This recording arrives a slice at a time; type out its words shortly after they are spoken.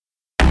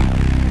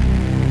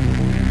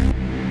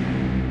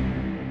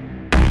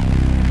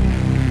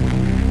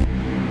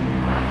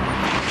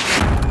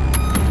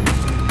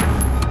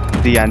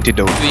The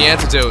Antidote. The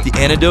Antidote. The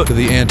Antidote.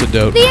 The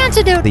Antidote. The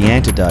Antidote. The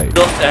Antidote.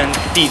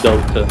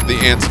 Antidote. The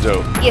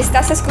Antidote. Y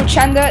estás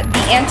escuchando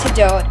The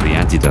Antidote. The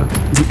Antidote.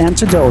 The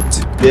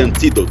Antidote. The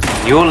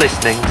Antidote. You're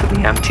listening to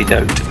The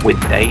Antidote with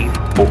Dave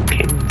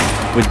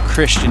Hawkins. With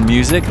Christian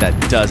music that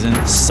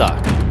doesn't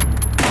suck.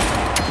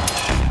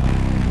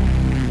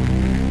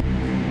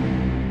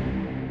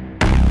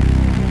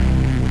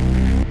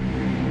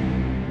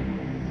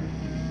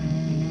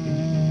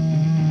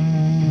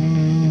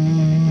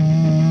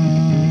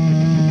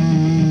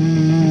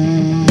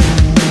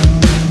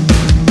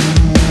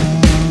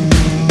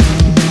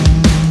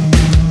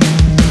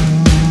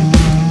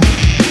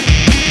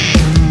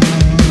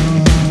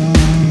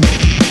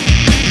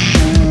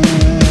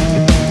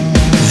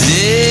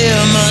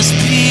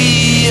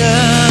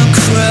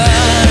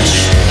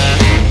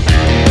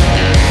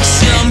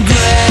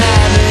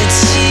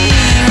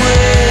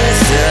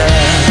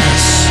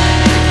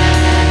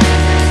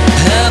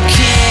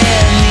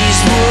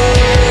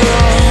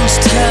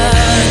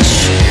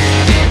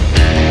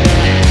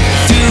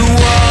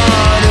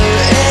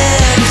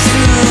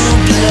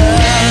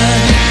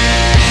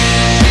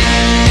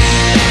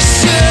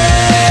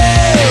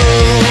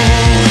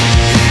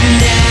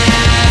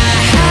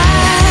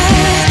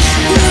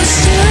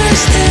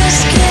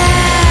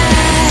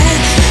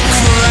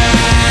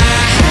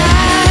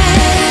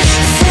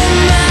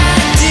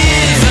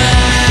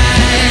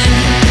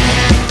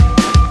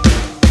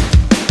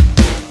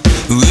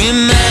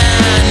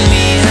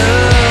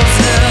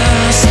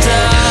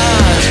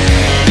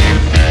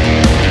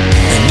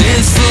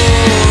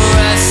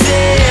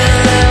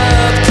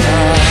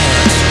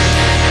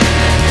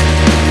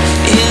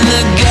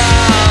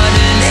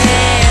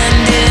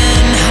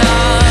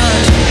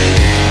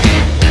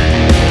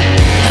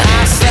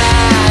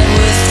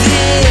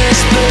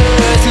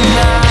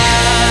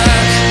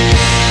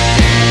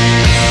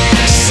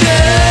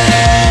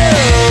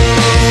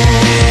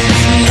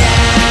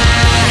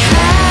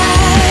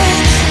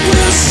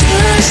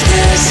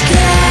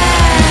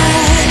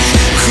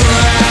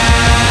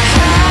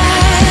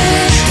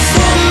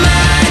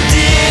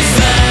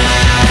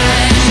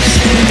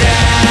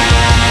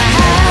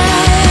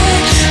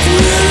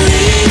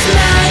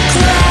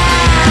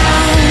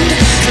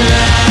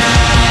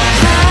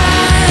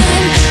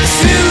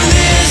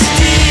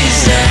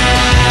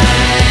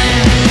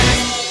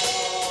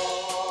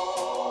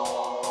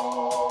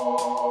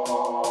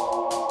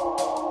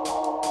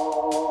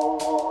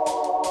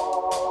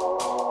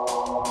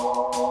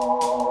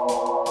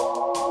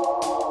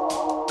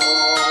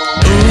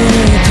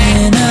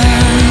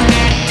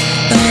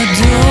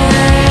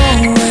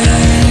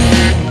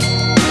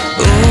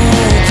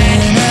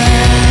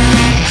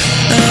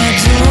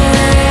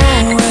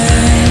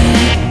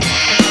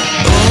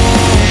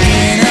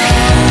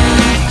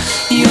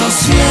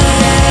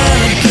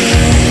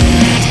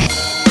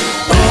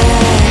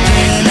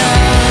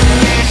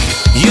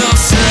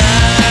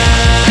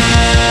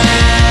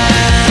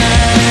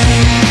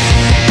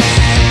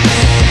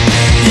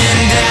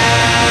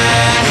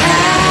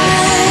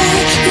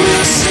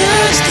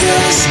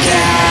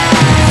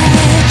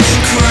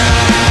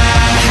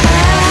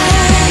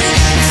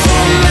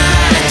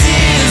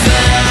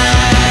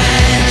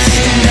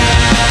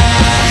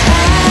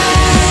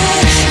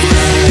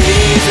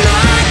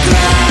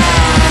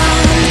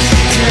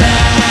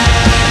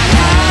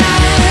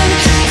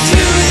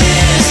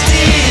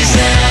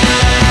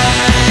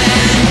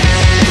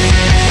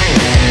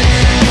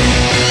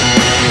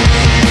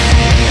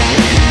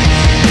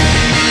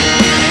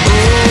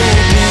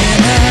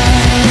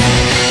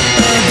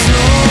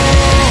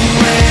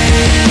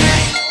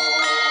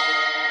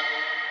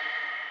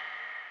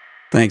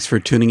 Thanks for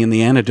tuning in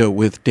The Antidote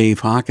with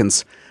Dave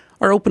Hawkins.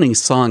 Our opening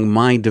song,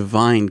 My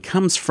Divine,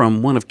 comes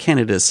from one of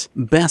Canada's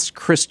best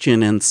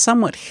Christian and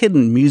somewhat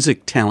hidden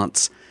music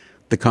talents,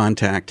 The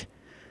Contact.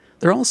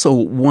 They're also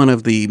one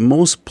of the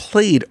most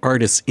played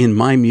artists in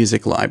my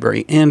music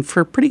library, and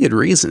for pretty good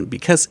reason,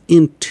 because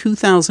in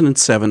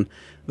 2007,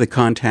 The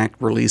Contact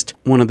released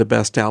one of the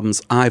best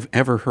albums I've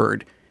ever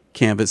heard,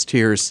 Canvas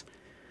Tears.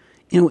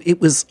 You know,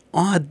 it was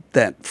odd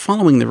that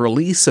following the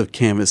release of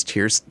Canvas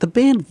Tears, the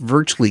band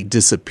virtually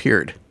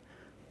disappeared.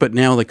 But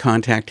now The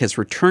Contact has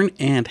returned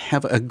and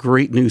have a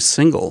great new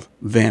single,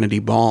 Vanity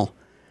Ball.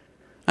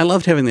 I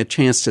loved having the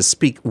chance to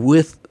speak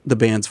with the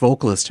band's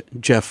vocalist,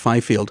 Geoff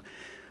Fifield,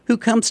 who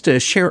comes to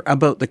share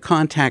about The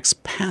Contact's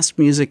past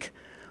music,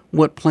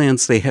 what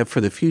plans they have for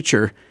the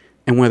future,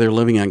 and whether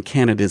living on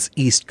Canada's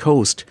East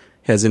Coast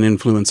has an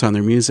influence on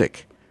their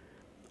music.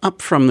 Up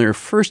from their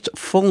first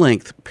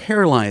full-length,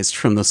 Paralyzed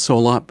from the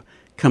Soul Up,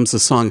 comes the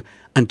song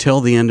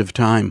Until the End of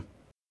Time.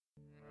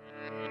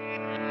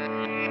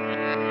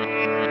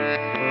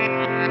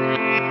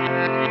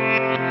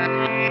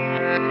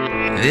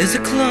 There's a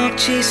clock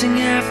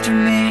chasing after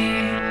me.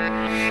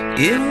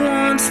 It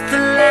wants the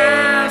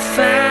life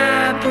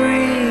I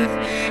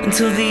breathe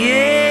until the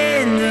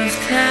end of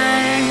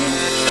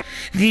time.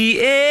 The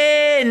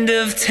end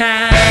of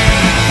time.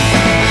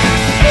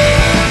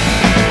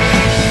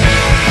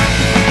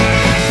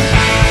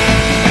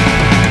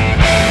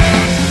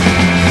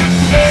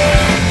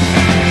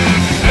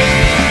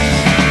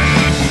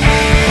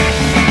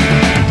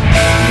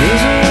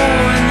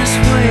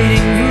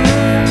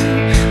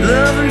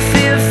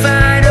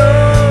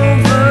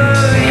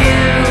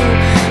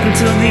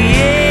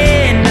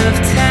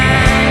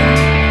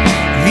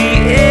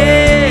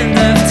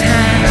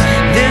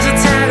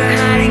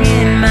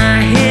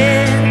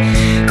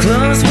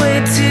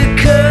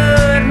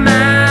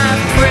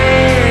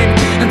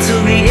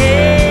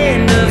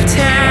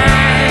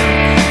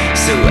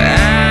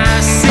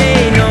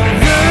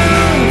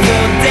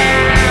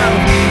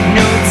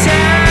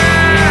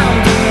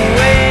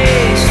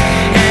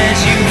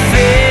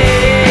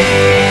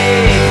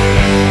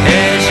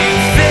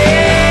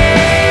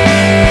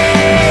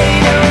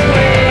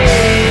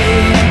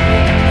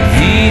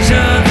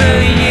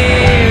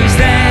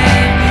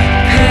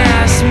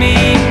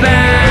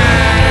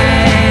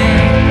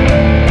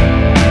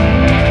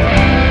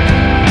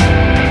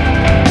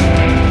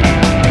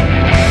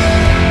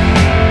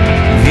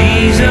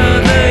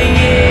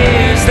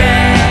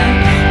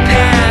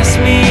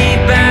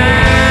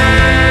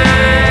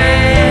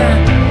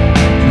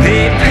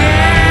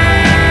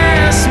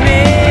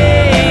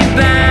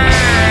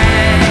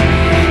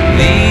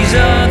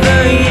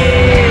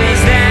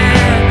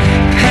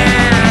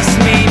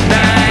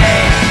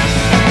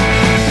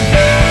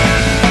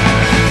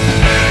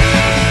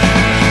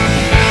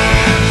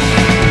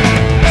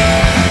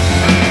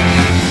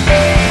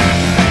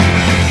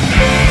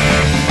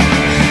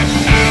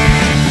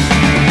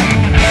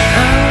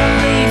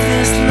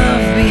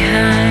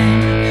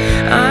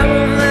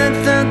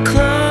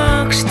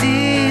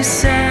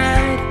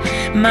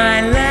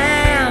 my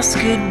last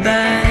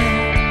goodbye,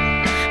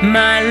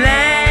 my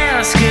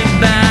last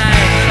goodbye.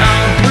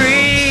 I'll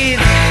breathe,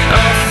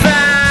 I'll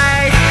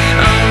fight,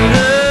 I'll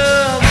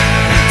love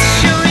to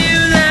show you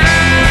life.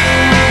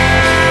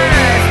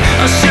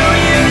 I'll show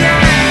you life.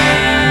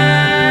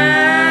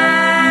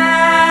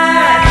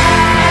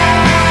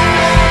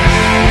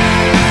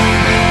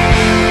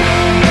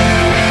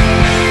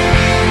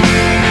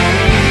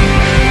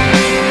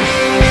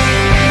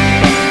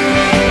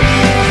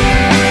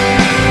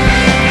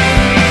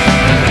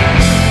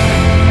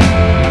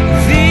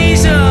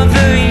 These are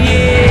the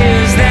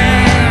years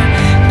that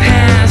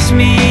pass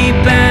me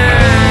by.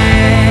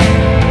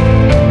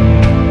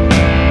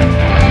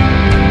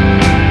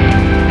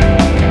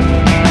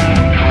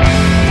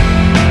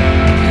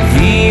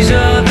 These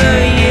are the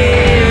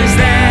years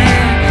that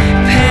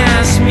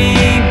pass me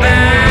by.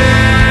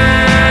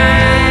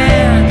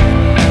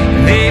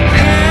 They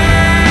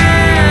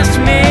pass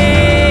me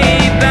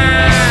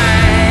by.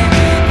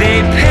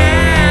 They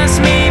pass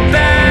me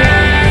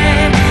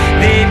by.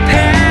 They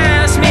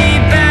pass me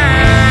by.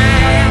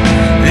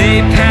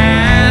 They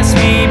pass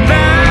me by.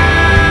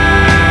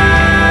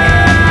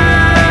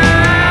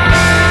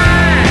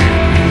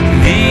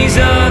 These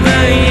are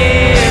the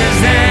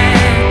years that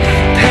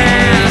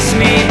pass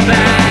me by.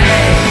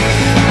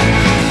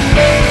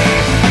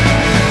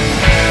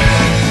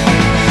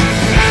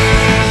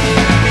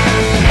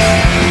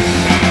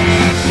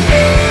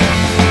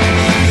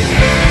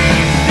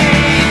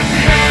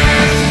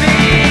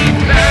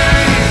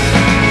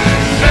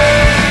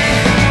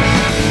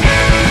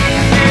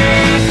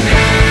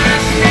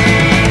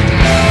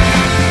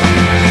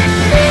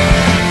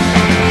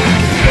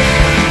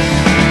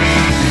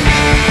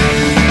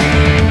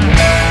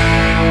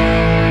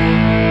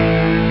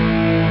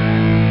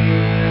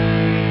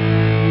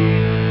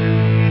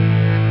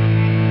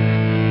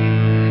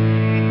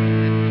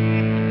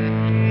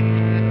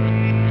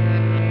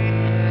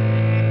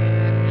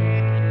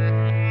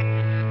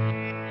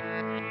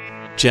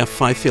 Geoff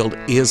Fifield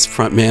is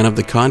frontman of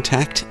The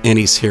Contact, and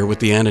he's here with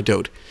The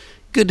Antidote.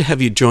 Good to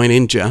have you join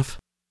in, Geoff.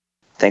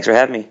 Thanks for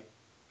having me.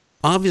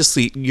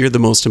 Obviously, you're the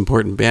most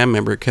important band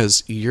member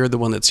because you're the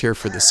one that's here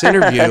for this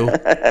interview.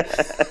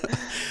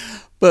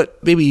 But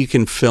maybe you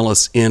can fill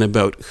us in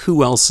about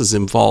who else is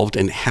involved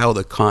and how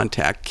The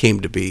Contact came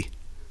to be.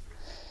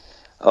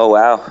 Oh,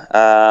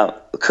 wow.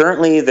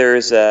 Currently,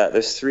 there's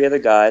 3 other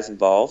guys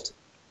involved.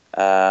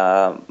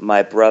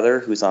 My brother,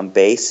 who's on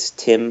bass,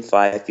 Tim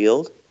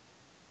Fifield.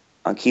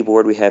 On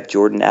keyboard, we have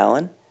Jordan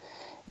Allen.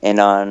 And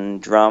on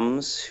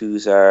drums,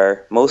 who's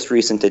our most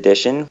recent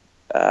addition,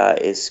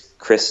 is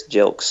Chris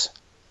Jilks.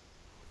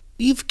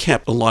 You've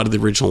kept a lot of the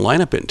original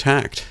lineup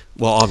intact.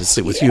 Well,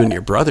 obviously with you and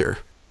your brother.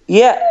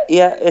 Yeah.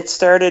 It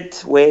started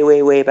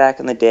way back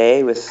in the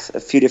day with a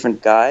few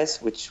different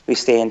guys, which we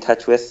stay in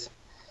touch with.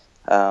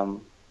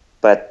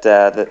 But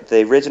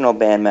the original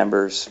band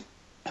members,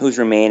 who's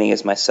remaining,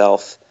 is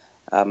myself,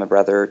 my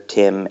brother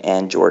Tim,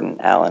 and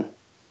Jordan Allen.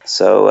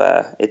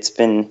 So it's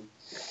been,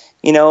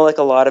 like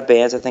a lot of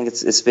bands, I think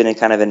it's been a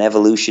kind of an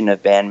evolution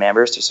of band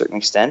members to a certain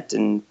extent.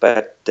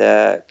 But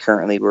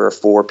currently we're a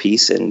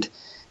 4-piece, and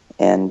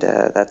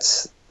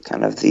that's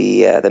kind of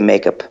the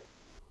makeup.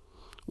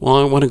 Well,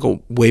 I want to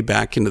go way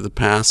back into the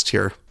past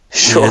here.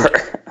 Sure.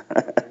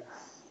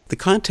 The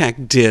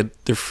Contact did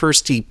their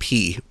first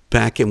EP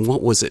back in,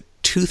 what was it,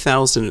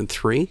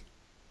 2003?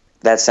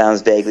 That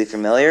sounds vaguely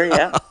familiar,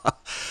 yeah.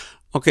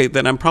 Okay,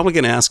 then I'm probably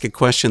going to ask a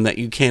question that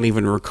you can't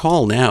even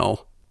recall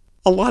now.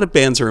 A lot of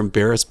bands are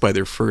embarrassed by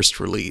their first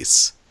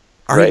release.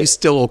 Are you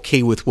still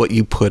okay with what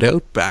you put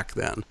out back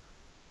then?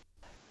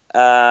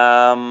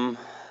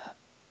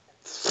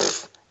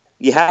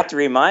 You have to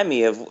remind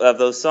me of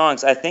those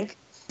songs. I think,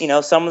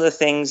 some of the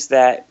things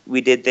that we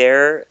did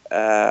there,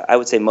 I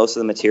would say most of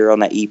the material on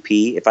that EP,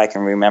 if I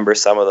can remember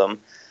some of them,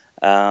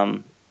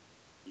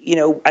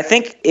 I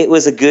think it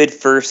was a good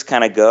first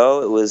kind of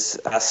go. It was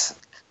us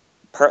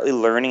partly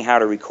learning how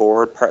to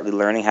record, partly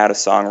learning how to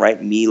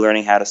songwrite, me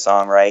learning how to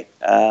songwrite.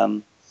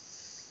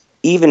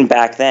 Even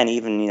back then,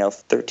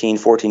 13,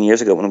 14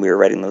 years ago when we were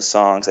writing those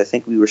songs, I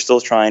think we were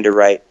still trying to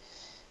write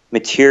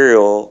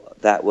material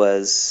that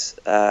was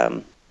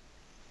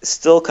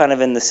still kind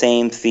of in the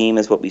same theme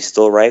as what we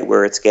still write,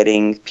 where it's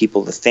getting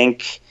people to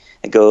think.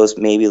 It goes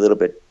maybe a little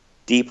bit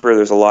deeper.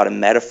 There's a lot of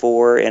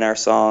metaphor in our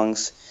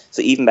songs.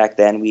 So even back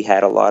then, we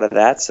had a lot of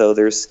that. So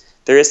there is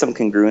some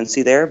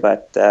congruency there,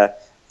 but at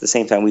the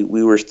same time,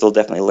 we were still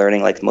definitely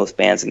learning, like most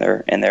bands in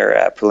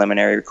their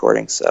preliminary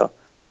recordings. So,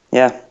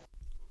 yeah.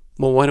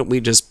 Well, why don't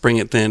we just bring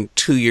it then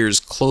 2 years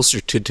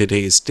closer to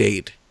today's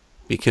date?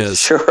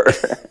 Because sure.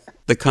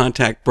 The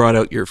Contact brought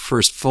out your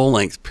first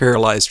full-length,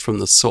 Paralyzed from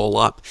the Soul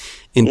Up,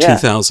 in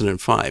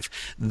 2005.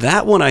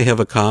 That one I have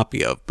a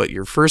copy of, but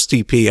your first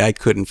EP, I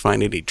couldn't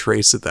find any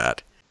trace of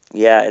that.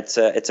 Yeah, it's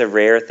a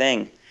rare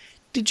thing.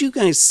 Did you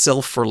guys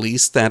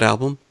self-release that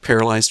album,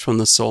 Paralyzed from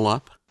the Soul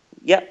Up?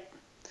 Yeah,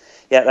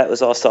 that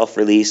was all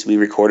self-released. We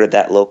recorded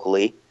that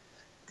locally.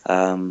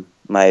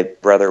 My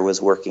brother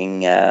was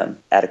working at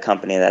a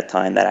company at that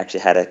time that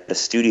actually had a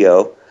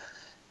studio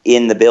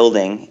in the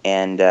building,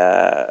 and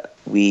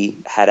we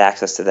had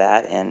access to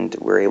that, and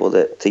were able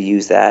to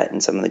use that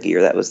and some of the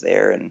gear that was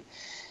there. And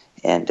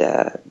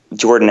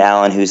Jordan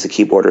Allen, who's the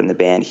keyboarder in the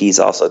band, he's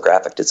also a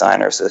graphic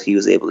designer, so he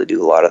was able to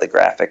do a lot of the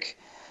graphic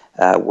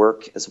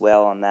work as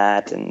well on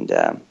that. And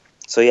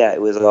so yeah,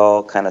 it was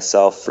all kind of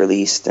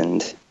self-released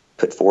and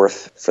put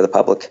forth for the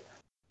public.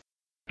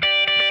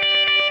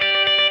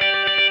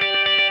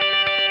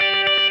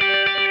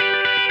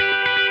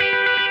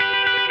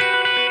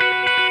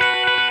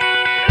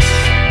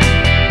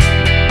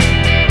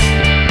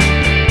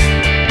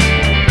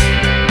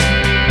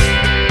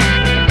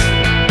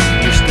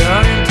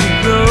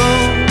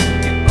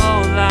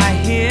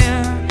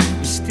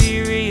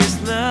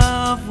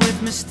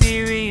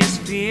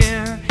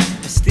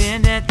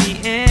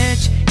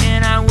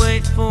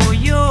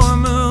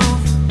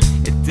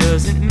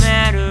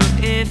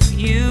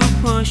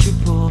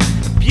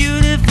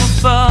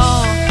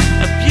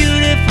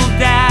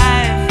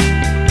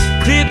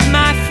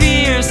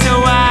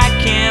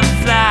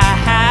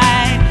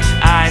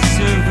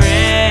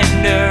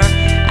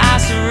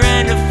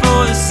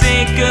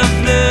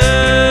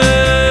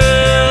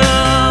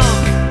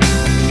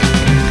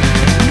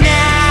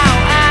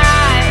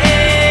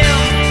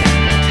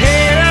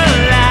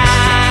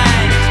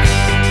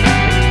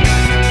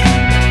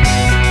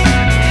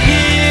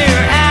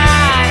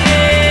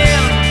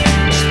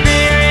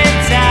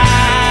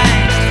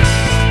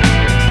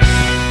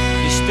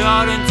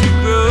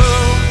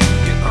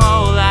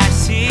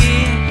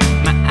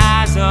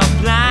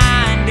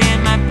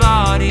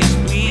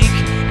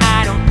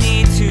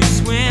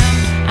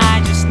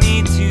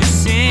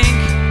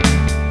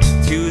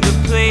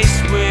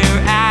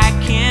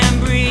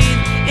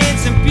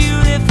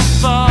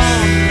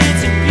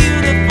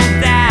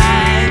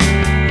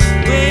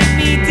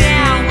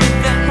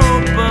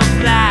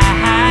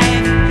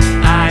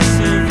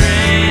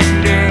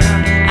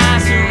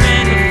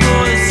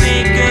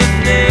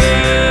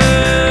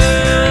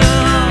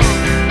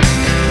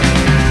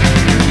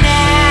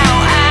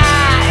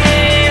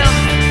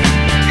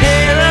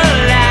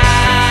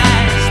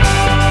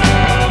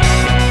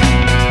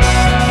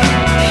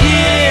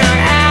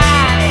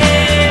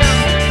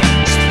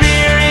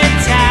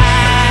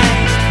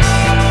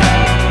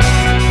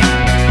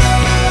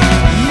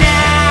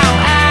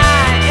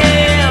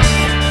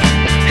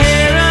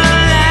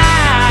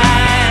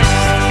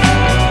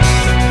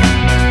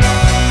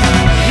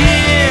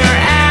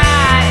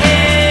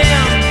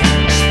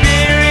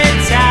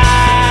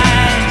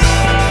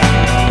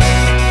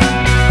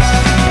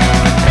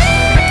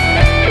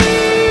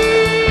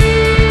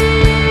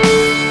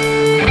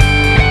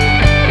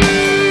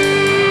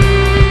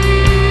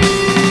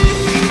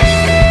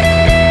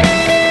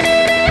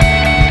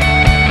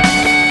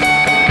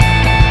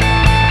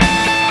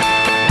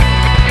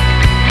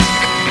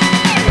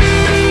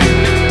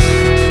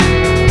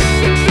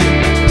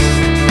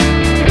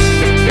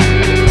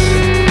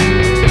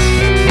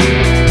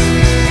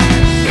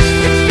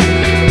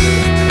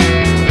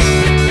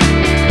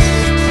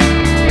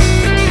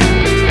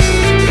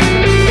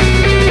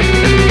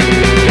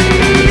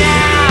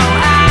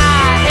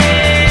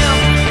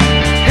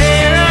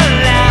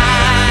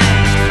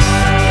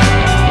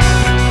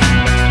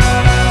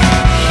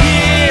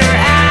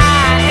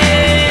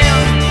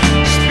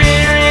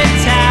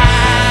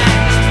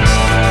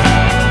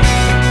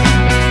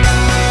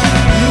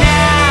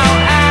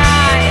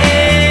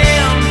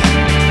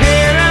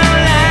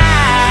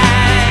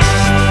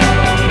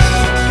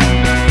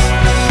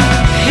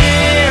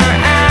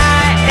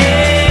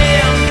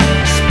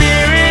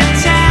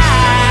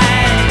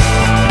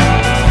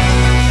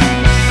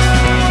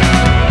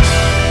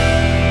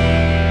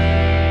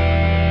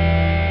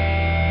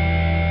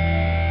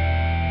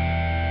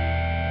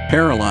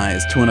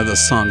 Paralyzed, one of the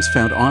songs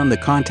found on the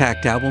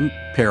Contact album,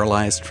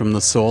 Paralyzed from the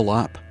Soul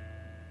Up.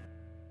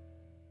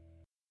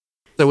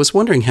 I was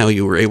wondering how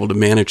you were able to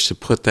manage to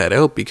put that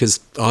out, because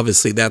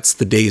obviously that's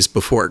the days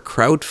before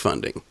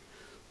crowdfunding.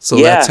 So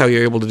yeah. That's how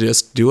you're able to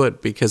just do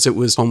it, because it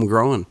was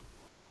homegrown.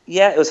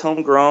 Yeah, it was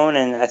homegrown,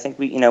 and I think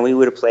we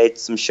would have played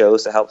some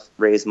shows to help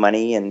raise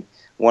money, and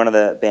one of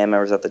the band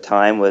members at the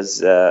time was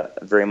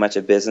very much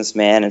a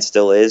businessman and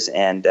still is,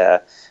 and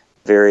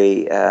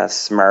very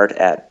smart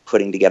at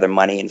putting together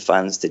money and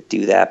funds to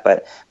do that.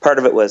 But part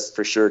of it was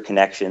for sure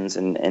connections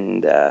and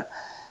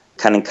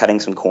kind of cutting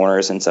some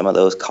corners in some of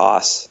those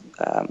costs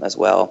as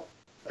well.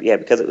 But yeah,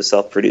 because it was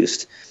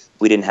self-produced,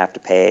 we didn't have to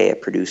pay a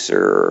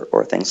producer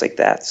or things like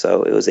that,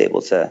 so it was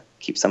able to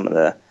keep some of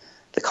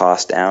the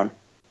cost down.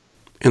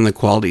 And the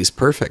quality's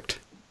perfect.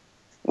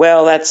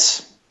 Well,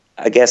 that's,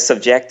 I guess,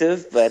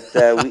 subjective, but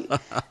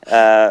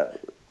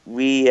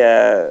we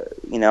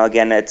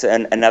again, it's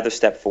another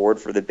step forward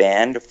for the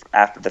band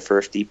after the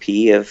first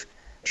EP of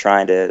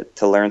trying to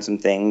learn some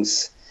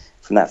things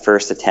from that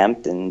first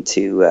attempt, and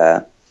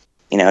to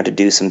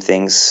do some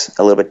things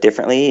a little bit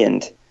differently.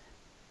 And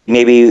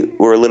maybe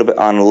we're a little bit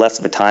on less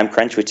of a time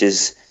crunch, which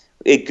is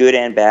good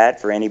and bad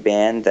for any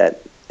band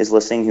that is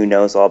listening who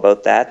knows all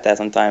about that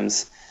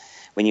sometimes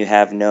when you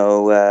have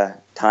no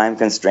time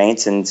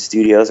constraints in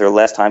studios, or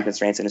less time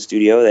constraints in a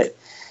studio, that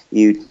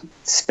you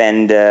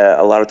spend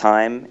a lot of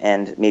time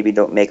and maybe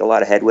don't make a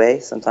lot of headway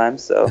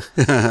sometimes. So,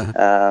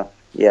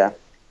 yeah.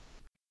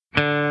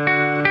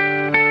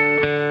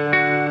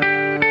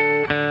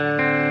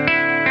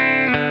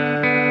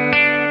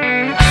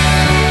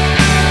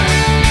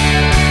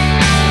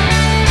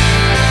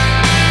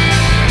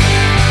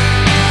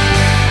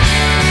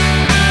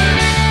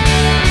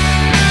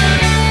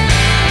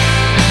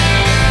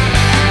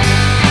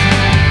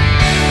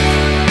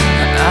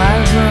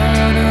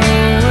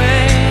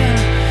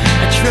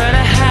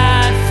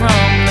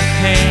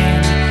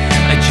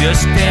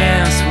 Just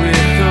dance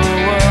with the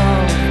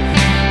world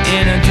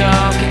in a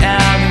dark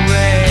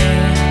alleyway,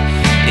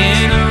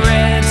 in a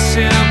red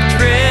silk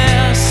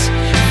dress,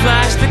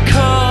 flashed the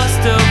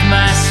cost of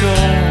my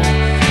soul.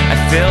 I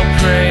fell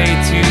prey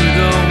to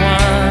the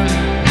one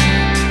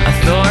I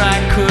thought I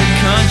could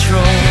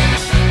control,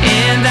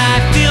 and I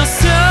feel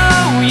so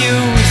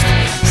used.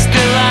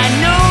 Still I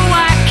know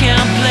I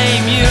can't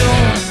blame you.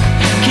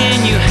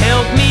 Can you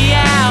help me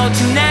out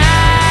tonight?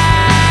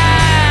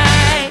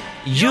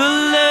 Your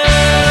love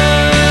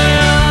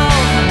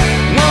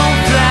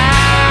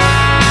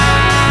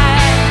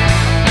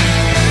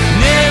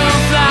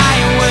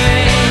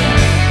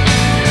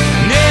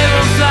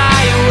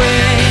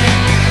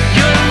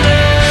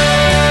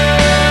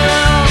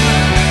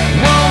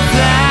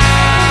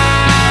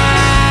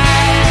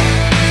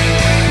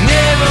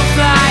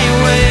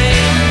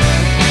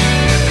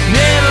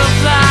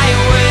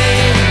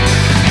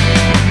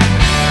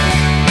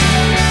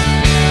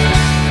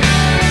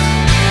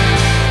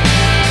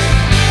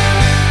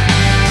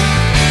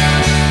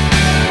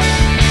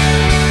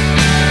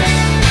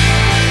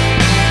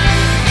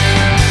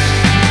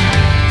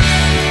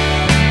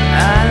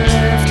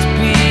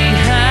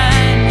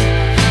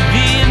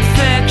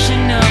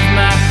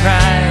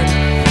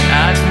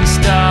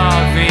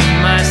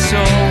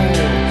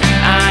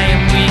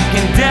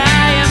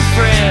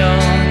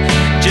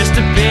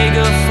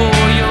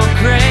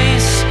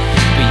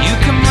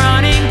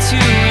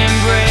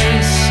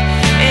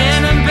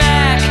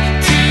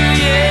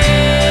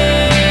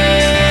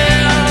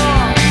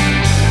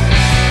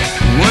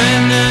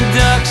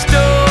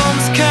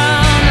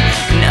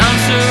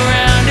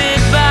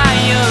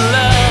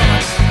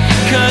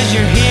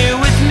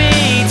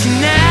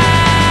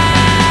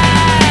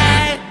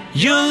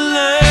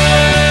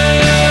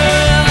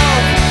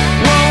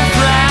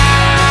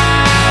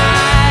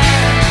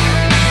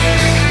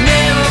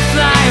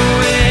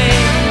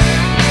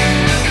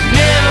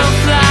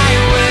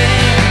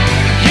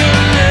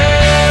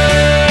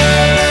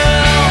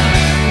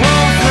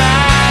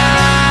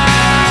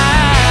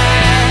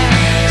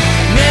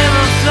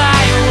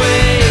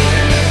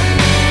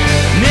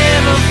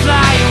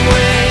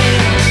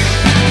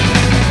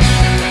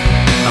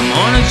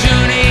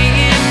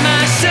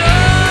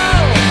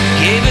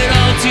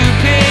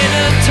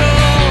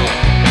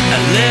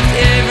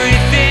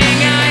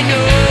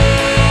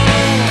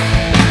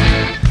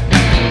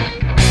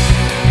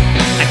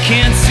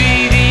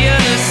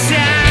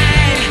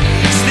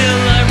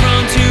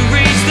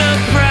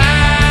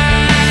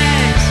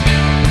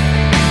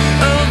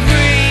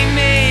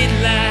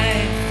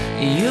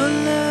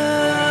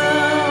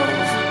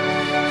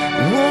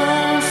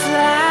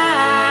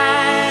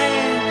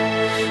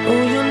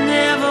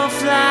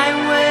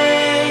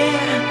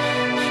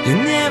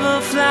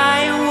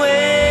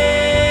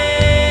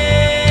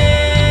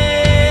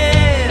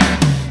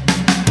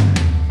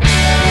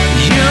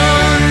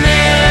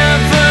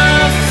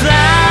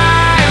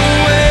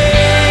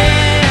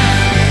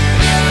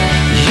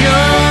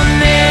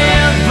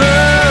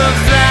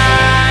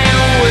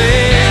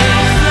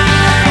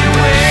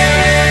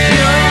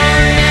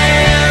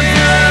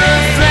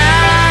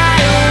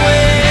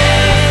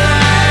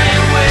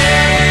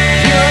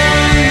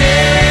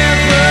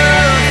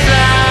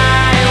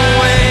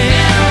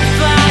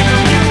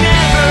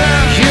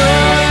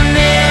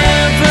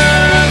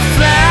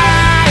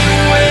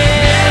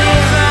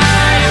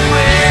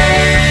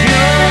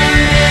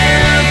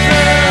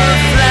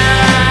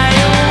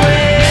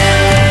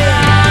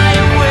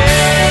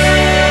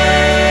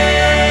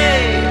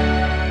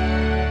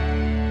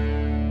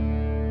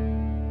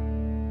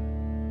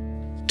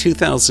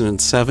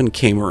 ...2007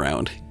 came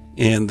around,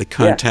 and the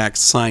Contact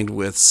signed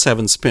with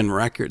Seven Spin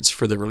Records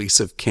for the release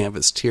of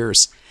Canvas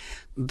Tears.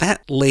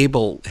 That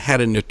label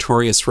had a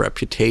notorious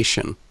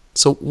reputation.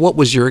 So what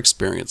was your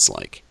experience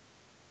like?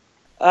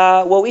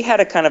 Well, we had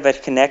a kind of a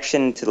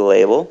connection to the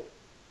label.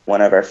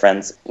 One of our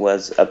friends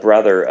was a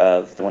brother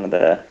of one of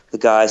the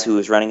guys who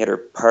was running it, or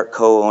part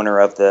co-owner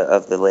of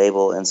the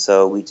label, and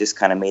so we just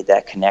kind of made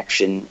that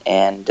connection,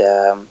 and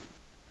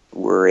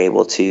were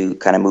able to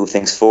kind of move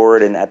things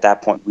forward. And at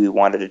that point, we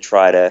wanted to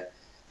try to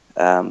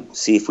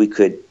see if we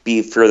could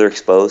be further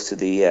exposed to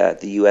the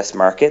U.S.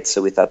 market.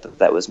 So we thought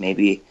that was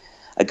maybe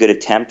a good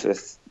attempt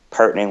with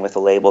partnering with a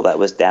label that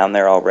was down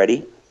there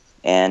already.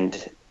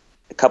 And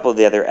a couple of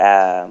the other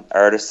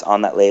artists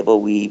on that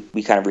label, we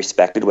kind of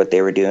respected what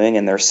they were doing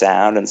and their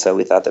sound, and so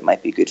we thought that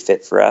might be a good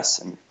fit for us.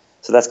 And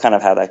so that's kind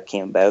of how that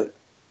came about.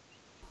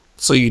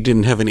 So you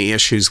didn't have any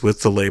issues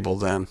with the label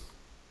then?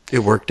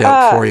 It worked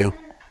out for you?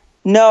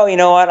 No, you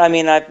know what? I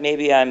mean,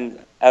 maybe I'm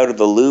out of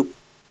the loop.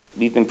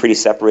 We've been pretty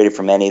separated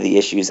from any of the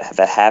issues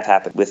that have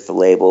happened with the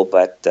label,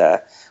 but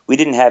we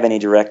didn't have any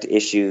direct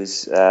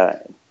issues to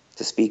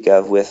speak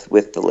of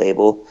with the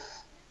label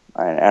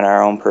and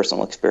our own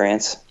personal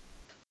experience.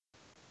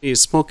 You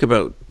spoke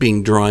about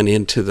being drawn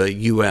into the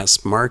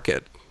U.S.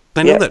 market.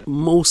 I know that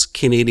most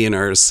Canadian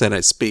artists that I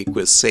speak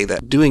with say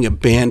that doing a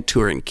band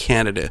tour in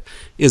Canada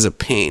is a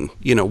pain,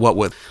 what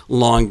with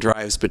long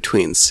drives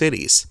between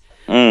cities.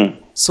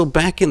 So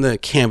back in the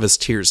Canvas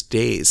Tears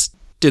days,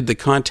 did the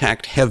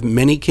Contact have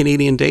many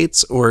Canadian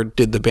dates, or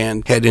did the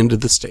band head into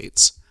the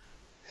States?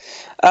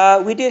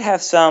 We did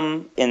have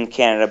some in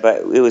Canada,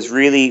 but we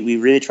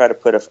really tried to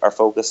put our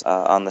focus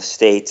on the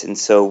States, and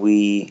so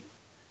we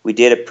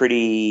did a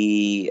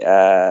pretty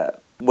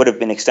would have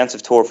been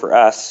extensive tour for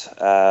us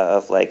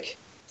of like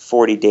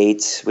 40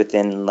 dates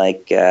within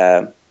like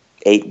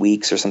 8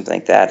 weeks or something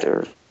like that.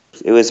 Or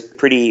it was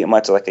pretty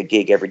much like a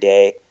gig every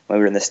day when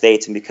we were in the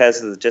States, and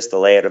because of just the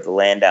layout of the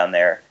land down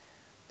there,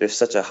 there's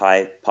such a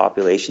high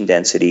population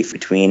density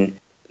between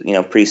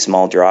pretty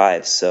small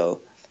drives.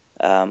 So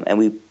and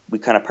we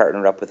kind of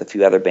partnered up with a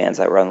few other bands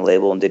that were on the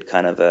label and did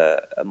kind of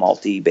a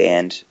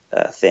multi-band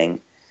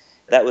thing.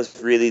 That was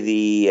really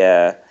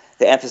the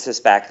emphasis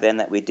back then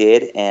that we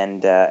did,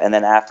 and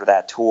then after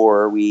that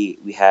tour, we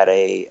had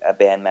a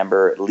band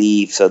member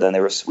leave, so then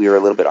we were a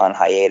little bit on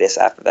hiatus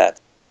after that.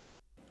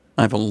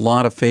 I have a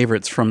lot of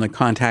favorites from the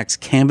Contact's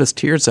Canvas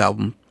Tears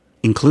album,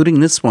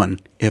 including this one,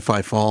 If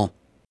I Fall.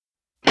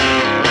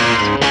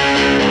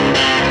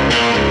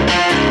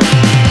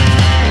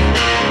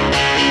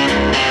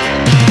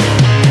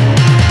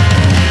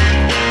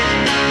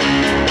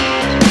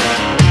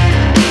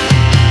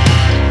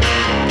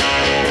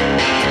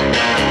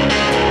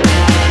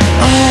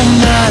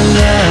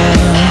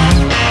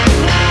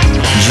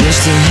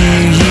 Just to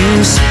hear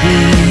you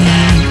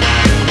speak,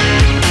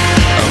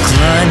 I'll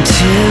climb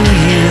to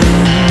you,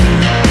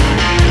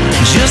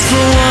 just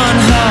for one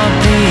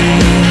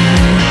heartbeat,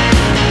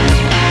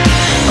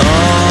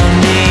 on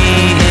the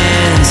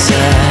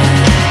inside,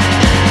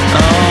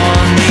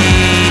 on the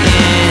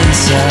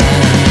inside.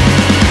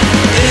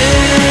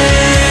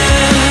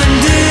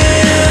 And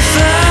if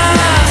I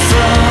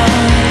fall,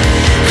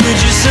 could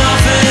you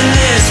soften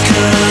this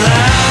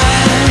collide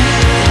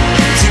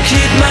to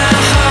keep my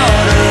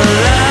heart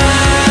alive?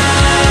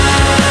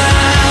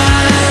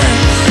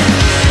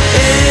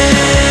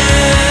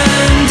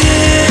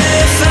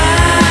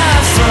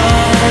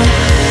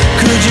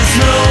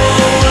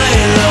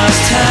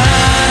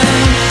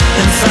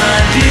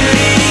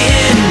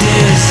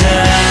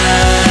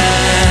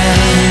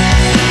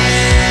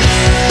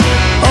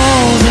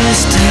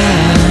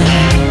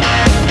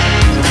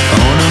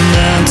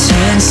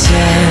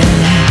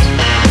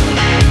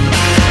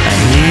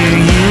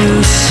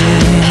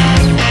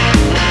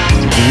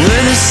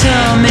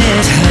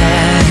 Summit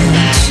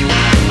heights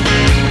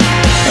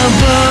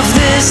above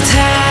this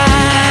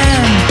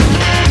time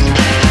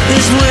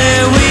is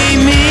where we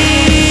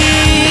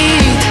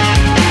meet.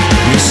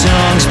 Your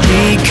songs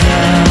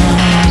become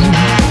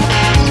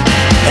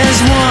as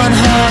one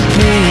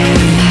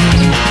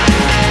heartbeat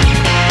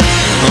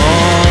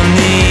on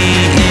the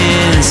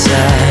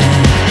inside,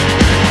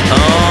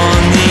 on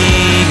the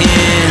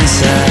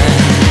inside.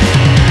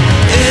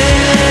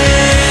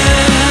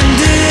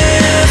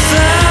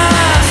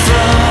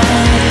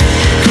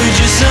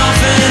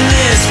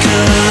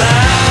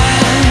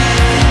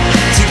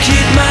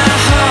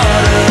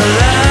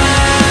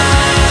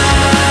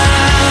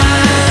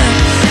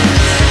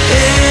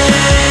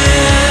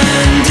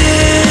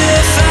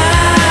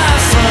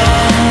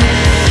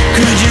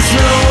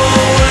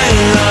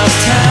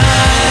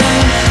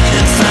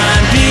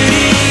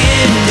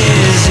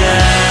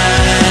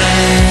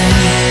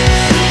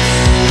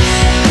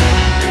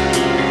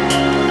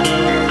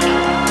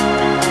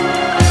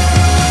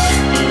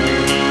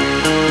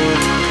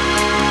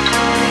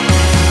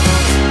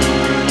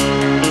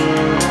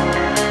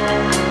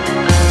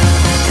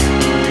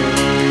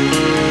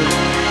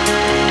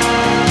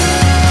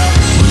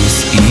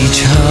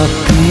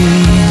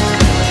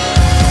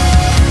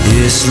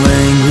 This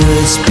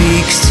language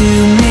speaks to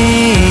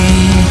me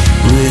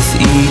with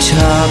each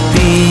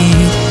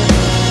heartbeat.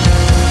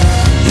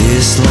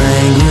 This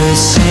language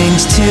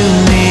sings to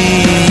me.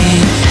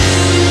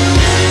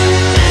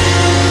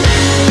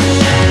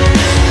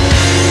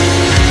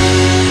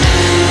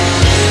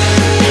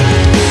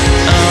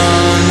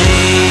 On the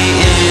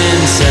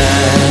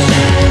inside,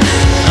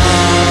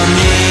 on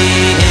the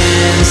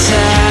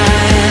inside.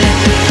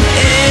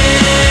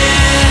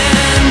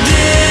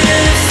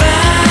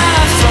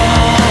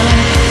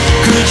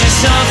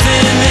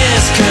 Soften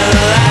this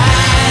collide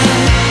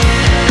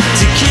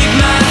to keep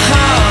my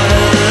heart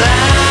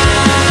alive.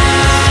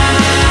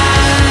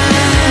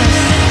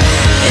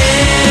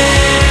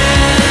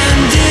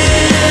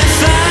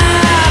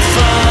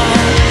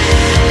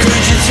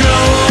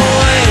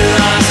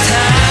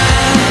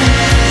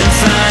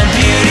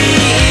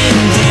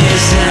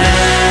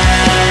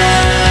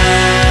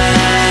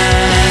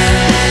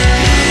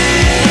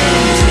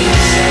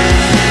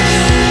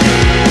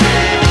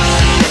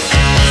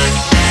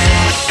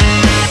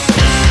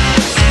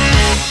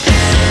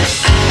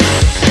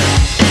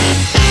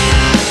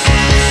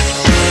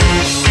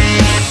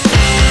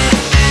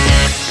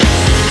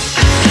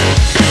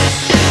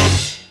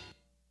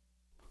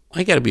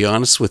 I got to be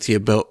honest with you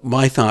about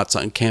my thoughts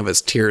on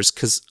Canvas Tears,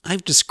 because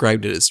I've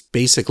described it as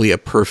basically a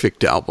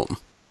perfect album.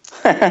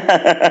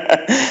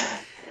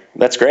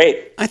 That's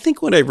great. I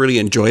think what I really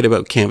enjoyed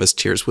about Canvas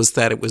Tears was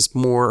that it was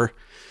more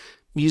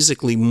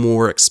musically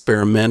more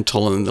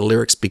experimental and the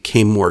lyrics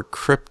became more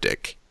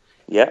cryptic.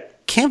 Yeah.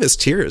 Canvas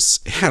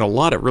Tears had a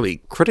lot of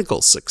really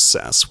critical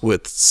success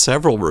with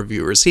several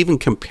reviewers, even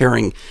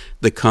comparing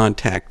The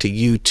Contact to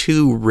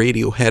U2,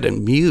 Radiohead,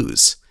 and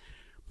Muse.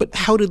 But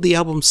how did the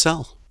album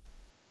sell?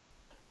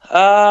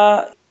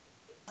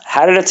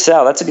 How did it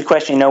sell? That's a good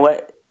question. You know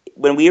what?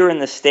 When we were in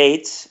the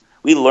States,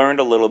 we learned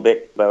a little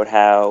bit about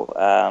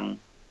how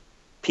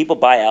people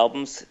buy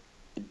albums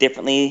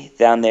differently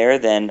down there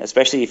than,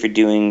 especially if you're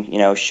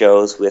doing,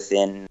 shows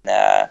within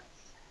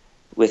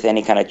with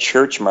any kind of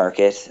church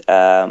market.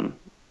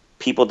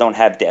 People don't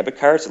have debit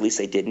cards, at least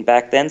they didn't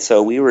back then.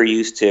 So we were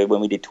used to,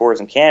 when we did tours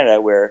in Canada,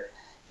 where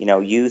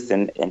youth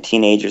and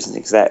teenagers and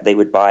things like that, they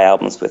would buy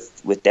albums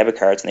with debit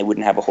cards and they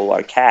wouldn't have a whole lot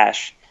of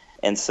cash.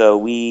 And so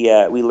we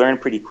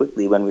learned pretty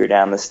quickly when we were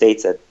down in the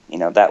States that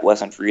that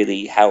wasn't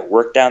really how it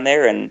worked down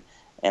there, and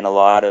a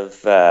lot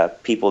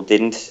of people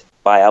didn't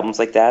buy albums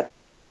like that.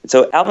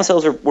 So album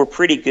sales were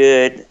pretty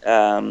good,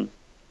 but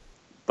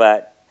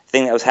the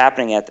thing that was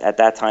happening at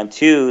that time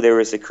too, there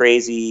was a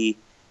crazy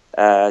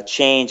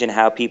change in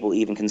how people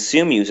even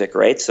consume music,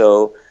 right?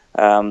 So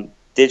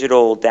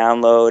digital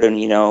download and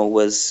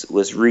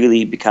was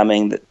really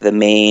becoming the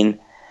main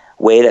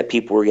way that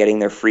people were getting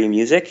their free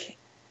music.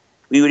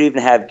 We would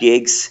even have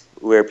gigs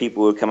where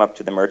people would come up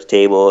to the merch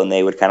table and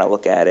they would kind of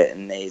look at it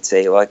and they'd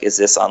say, "Well, is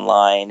this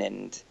online?"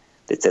 And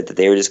they said that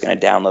they were just going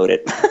to download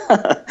it.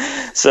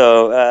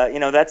 So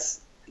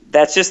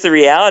that's just the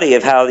reality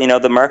of how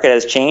the market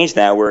has changed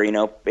now,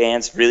 where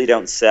bands really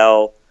don't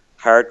sell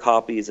hard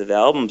copies of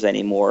albums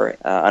anymore.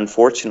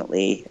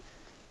 Unfortunately,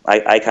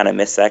 I kind of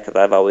miss that because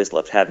I've always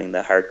loved having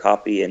the hard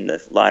copy and the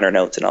liner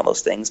notes and all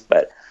those things,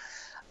 but.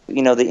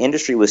 The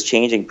industry was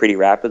changing pretty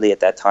rapidly at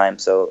that time.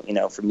 So,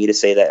 for me to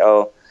say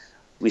that,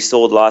 we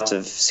sold lots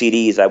of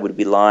CDs, I would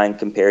be lying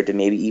compared to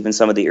maybe even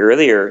some of the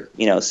earlier,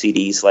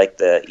 CDs like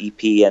the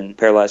EP and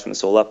Paralyzed from the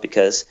Soul Up,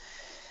 because,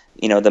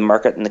 the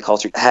market and the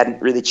culture hadn't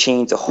really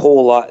changed a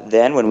whole lot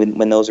then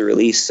when those were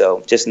released.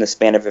 So just in the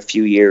span of a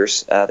few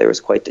years, there was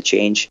quite the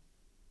change.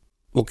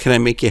 Well, can I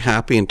make you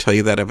happy and tell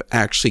you that I've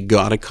actually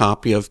got a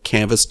copy of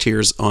Canvas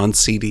Tears on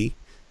CD?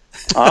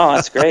 Oh,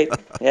 that's great.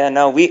 Yeah,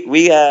 no,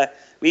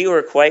 we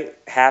were quite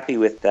happy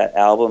with that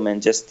album,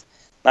 and just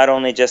not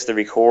only just the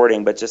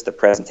recording, but just the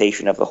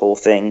presentation of the whole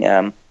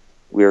thing.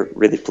 We were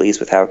really pleased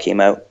with how it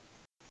came out.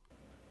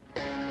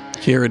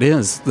 Here it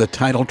is, the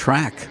title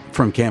track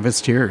from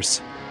Canvas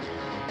Tears.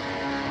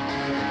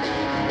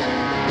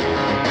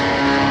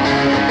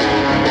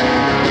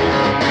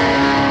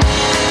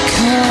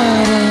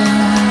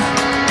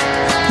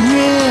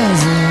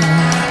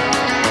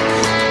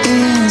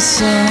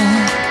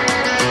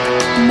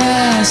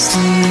 My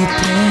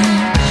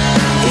sleeping,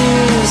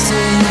 is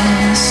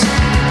this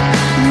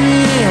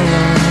real,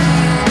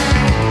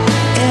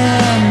 or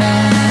am I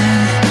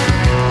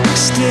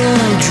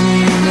still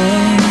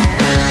dreaming?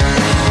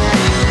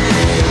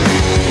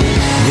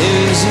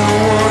 There's a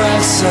war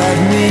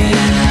outside me,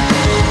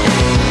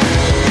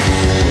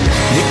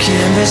 the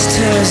canvas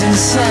tears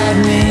inside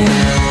me.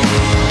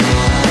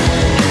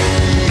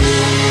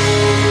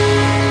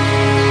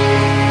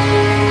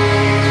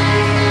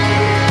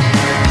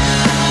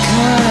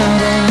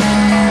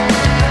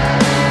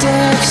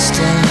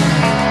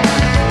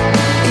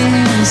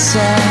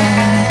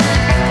 Inside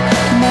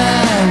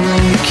my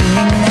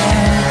waking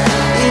night,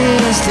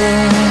 is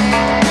there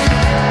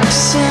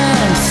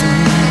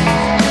something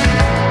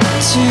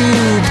to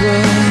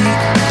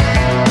break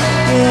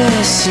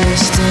the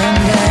system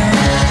down?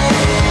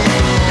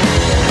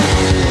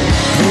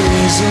 There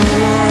is a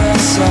war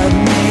outside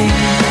me,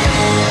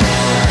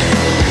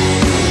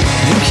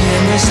 the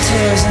canvas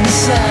tears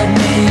inside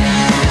me.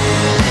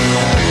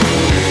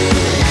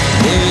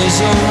 There is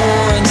a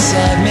war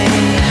inside me.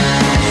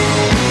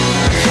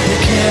 The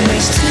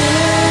canvas tears.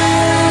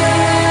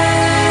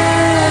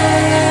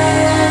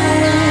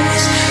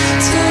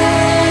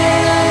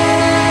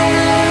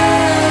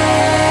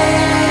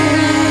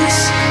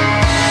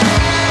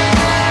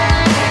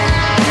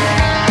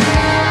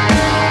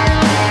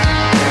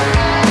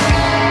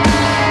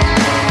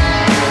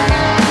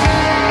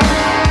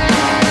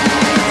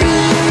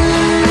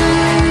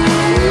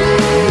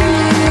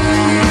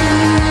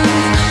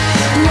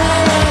 La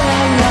la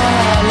la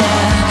la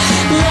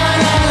la la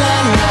la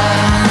la.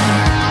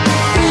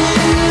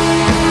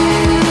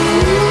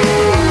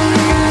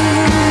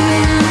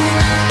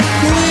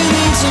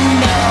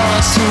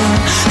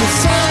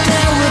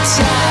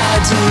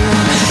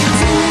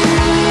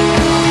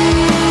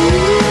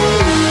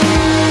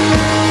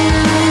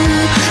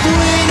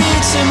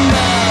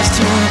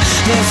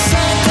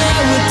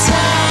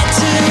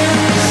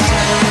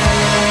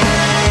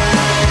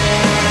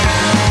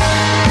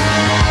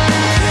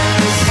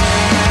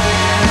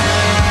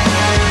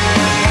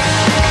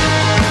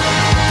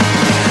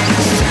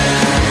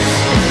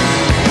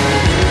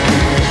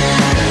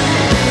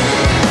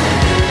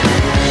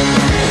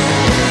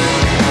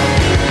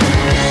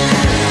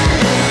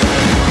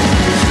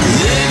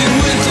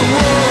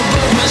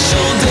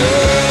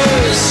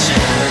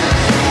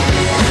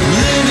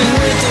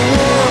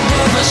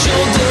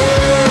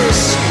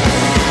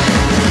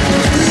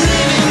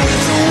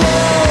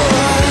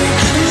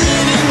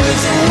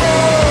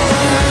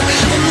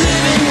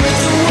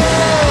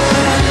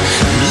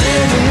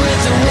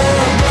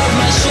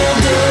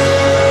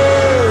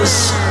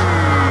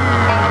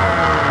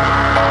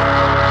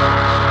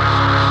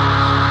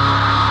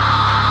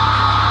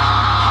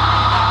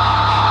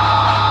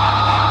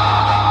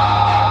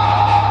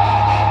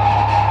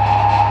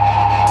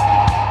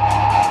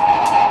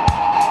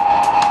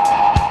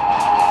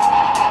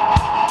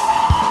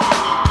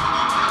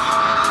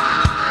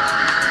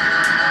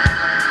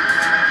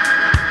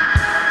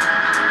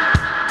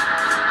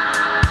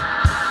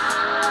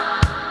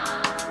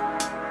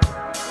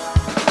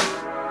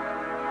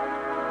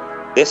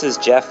 This is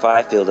Geoff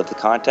Fifield of The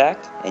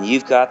Contact, and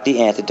you've got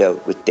The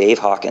Antidote with Dave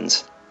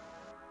Hawkins.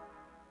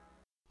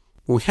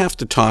 We have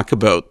to talk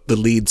about the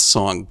lead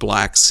song,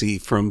 Black Sea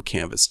from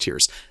Canvas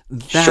Tears.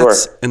 That's Sure.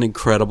 an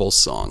incredible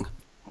song.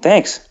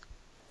 Thanks.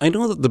 I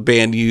know that the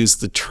band used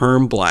the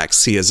term Black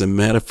Sea as a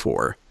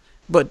metaphor,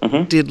 but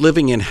did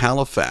living in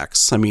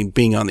Halifax,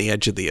 being on the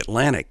edge of the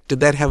Atlantic, did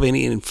that have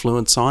any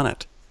influence on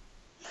it?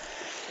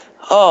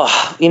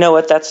 Oh, you know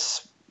what?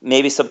 That's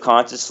maybe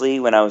subconsciously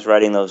when I was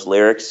writing those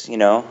lyrics,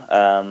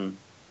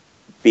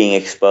 being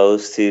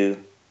exposed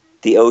to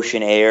the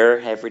ocean air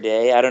every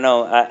day. I don't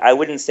know. I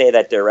wouldn't say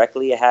that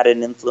directly it had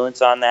an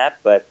influence on that,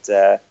 but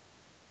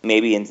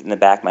maybe in the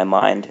back of my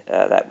mind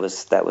that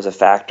was a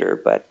factor.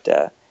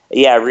 But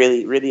yeah,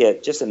 really,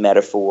 just a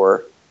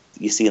metaphor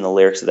you see in the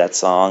lyrics of that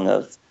song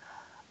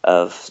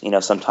of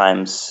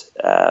sometimes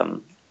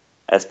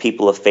as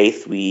people of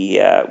faith we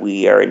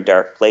are in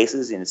dark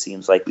places and it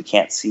seems like we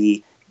can't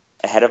see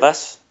ahead of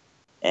us,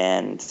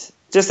 and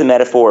just a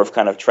metaphor of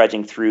kind of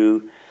trudging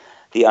through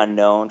the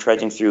unknown,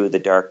 trudging through the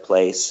dark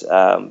place,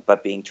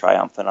 but being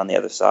triumphant on the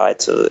other side.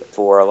 So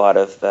for a lot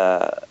of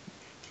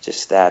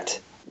just that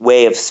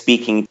way of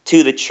speaking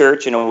to the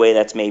church in a way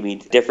that's maybe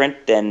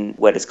different than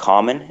what is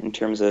common in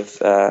terms of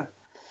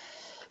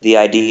the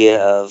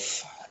idea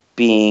of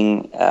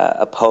being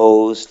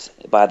opposed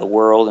by the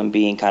world and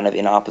being kind of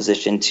in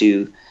opposition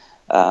to,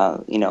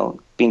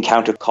 being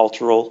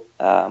countercultural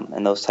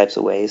and those types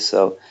of ways.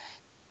 So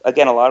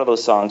again, a lot of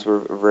those songs were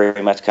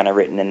very much kind of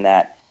written in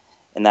that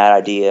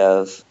idea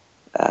of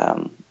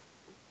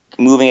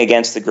moving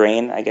against the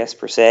grain, I guess,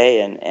 per se,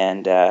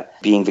 and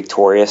being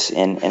victorious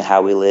in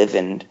how we live,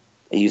 and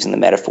using the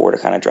metaphor to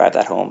kind of drive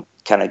that home,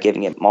 kind of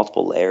giving it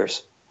multiple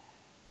layers.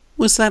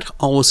 Was that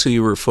always who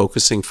you were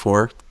focusing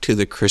to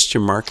the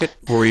Christian market,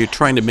 or were you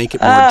trying to make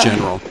it more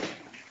general?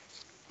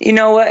 You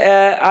know what?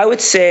 I would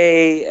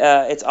say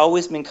it's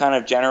always been kind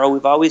of general.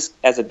 We've always,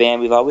 as a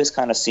band,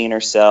 kind of seen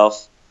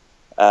ourselves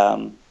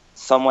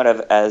somewhat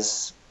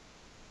as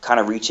kind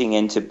of reaching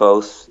into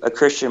both a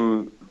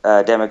Christian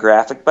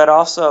demographic, but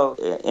also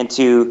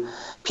into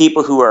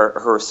people who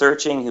are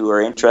searching, who are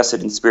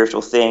interested in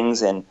spiritual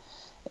things, and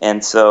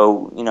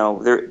so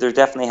there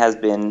definitely has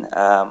been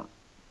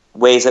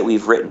ways that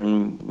we've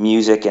written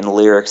music and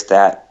lyrics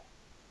that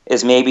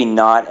is maybe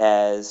not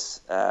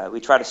as we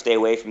try to stay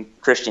away from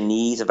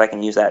Christianese, if I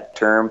can use that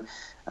term,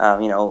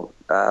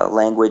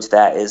 language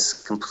that is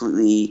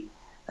completely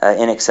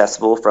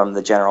inaccessible from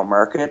the general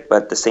market,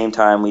 but at the same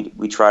time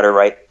we try to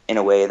write in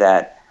a way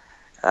that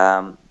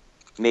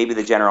maybe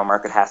the general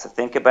market has to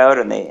think about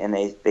and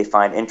they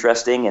find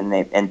interesting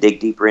and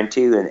dig deeper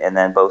into, and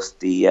then both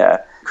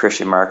the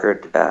Christian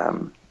market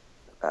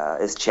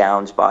is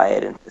challenged by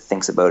it and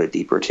thinks about it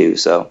deeper too.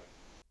 So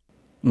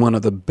one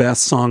of the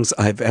best songs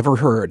I've ever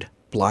heard,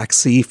 Black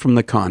Sea from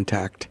The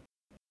Contact.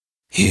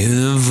 Hear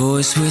the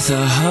voice with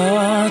our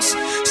hearts,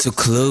 so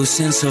close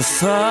and so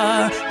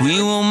far.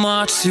 We will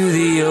march through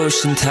the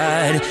ocean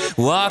tide,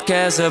 walk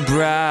as a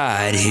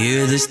bride.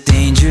 Hear this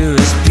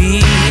dangerous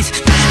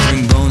beat,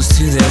 bring bones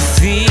to their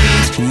feet.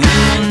 We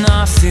will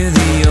not fear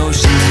the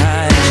ocean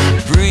tide,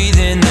 breathe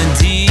in the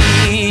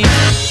deep.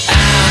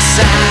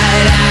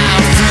 Outside,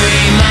 out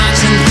free,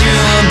 marching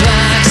through a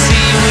black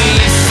sea. We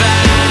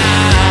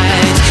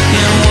fight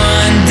in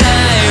one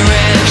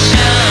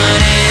direction,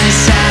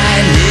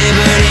 inside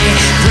liberty,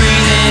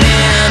 breathing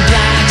in a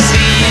black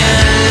sea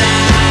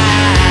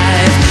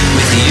alive.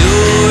 With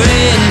your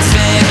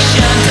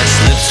infection, touch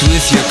lips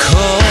with your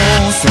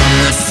cold, from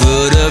the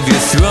foot of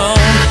your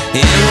throne,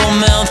 it will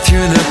melt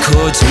through the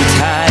cords we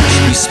tie.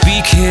 You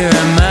speak, here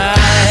am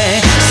I,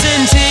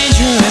 send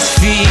dangerous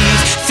feet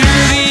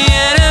through the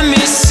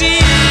enemy sea.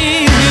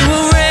 We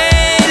will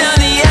reign on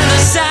the other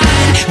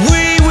side,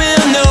 we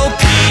will know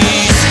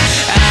peace.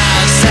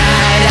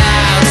 Outside,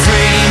 out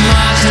free,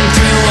 marching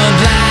through a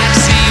black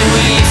sea.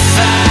 We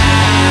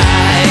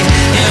fight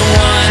in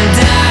one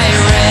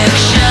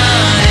direction,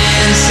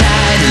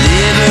 inside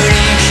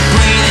liberty,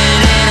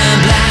 breathing in a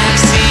black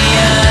sea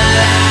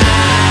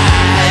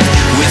alive.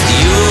 With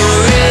your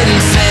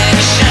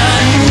infection,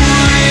 we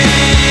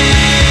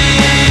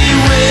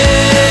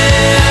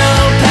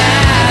will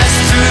pass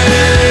through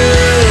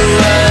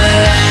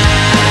alive.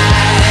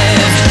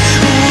 We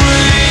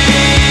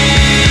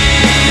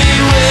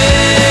will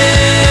pass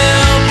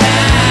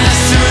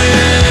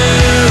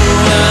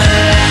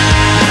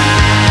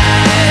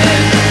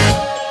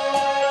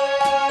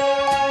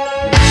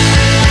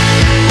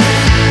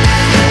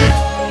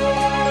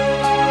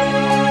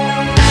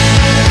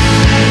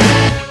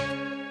through alive.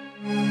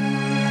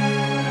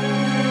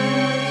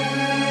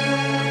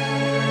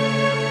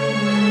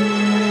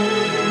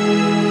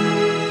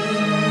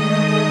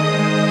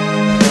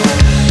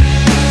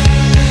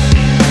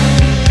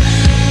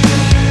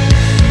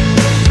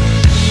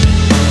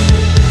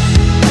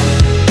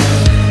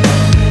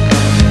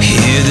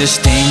 Hear this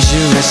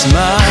dangerous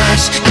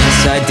march,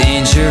 inside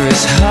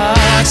dangerous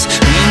hearts.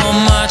 We will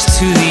march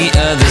to the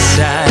other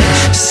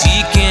side,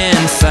 seek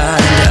and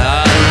find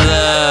our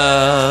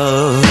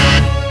love.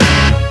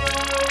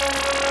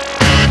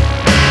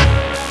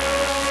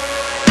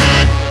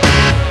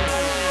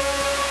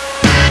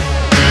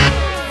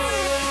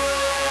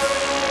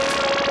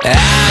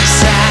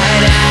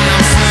 Outside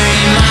I'm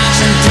free,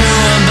 marching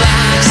through a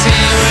black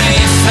sea.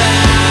 We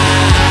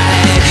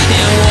fight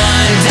in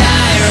one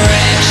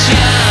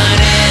direction.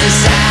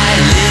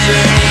 Inside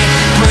liberty,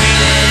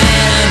 breathing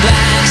in a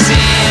black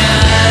sea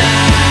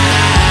alive.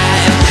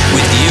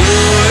 With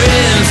your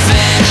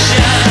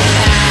infection.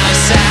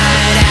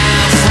 Outside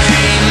I'm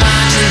free,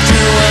 marching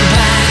through a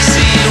black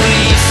sea.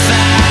 We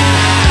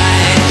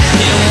fight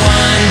in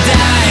one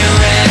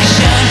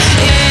direction.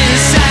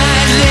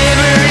 Inside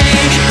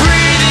liberty,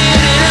 breathing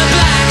in a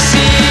black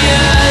sea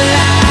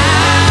alive.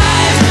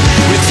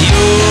 With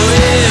your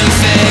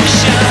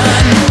infection.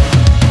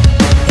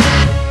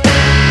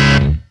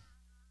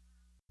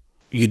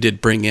 You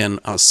did bring in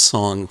a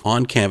song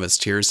on Canvas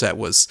Tears that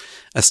was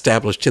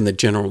established in the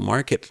general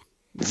market.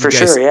 For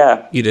sure,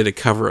 yeah. You did a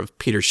cover of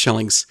Peter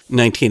Schilling's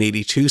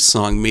 1982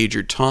 song,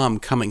 Major Tom,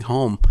 Coming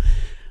Home.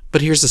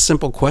 But here's a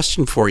simple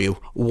question for you.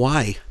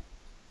 Why?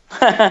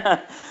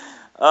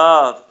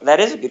 Oh, that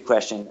is a good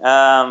question.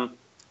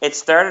 It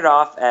started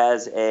off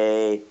as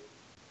a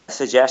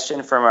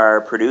suggestion from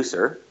our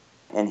producer,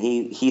 and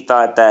he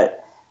thought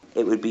that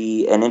it would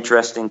be an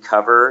interesting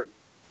cover.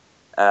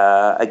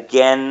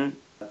 Again,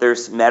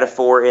 there's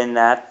metaphor in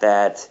that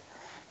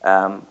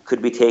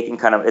could be taken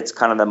it's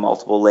kind of the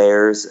multiple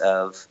layers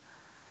of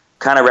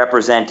kind of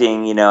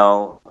representing,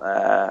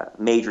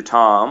 Major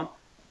Tom,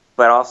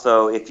 but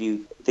also if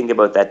you think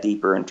about that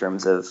deeper in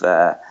terms of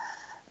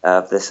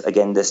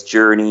this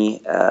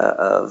journey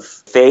of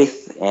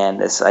faith and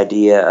this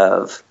idea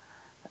of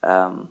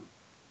kind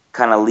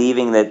of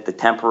leaving the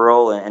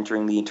temporal and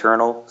entering the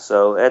eternal.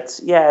 So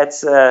it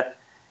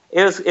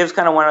was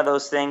kind of one of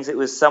those things. It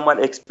was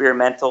somewhat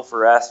experimental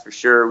for us, for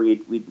sure.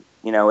 It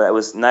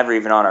was never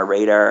even on our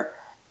radar.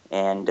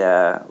 And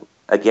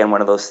again,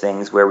 one of those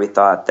things where we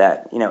thought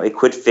that, it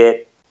could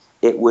fit.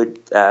 It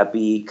would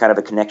be kind of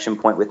a connection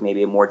point with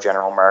maybe a more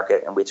general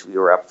market, in which we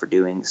were up for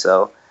doing.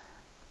 So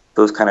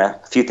those kind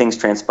of few things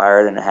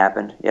transpired and it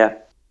happened. Yeah.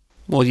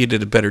 Well, you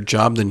did a better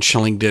job than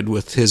Schilling did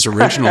with his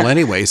original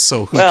anyway,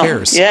 so who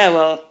cares? Yeah,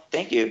 well,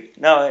 thank you.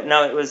 No,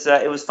 it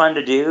was fun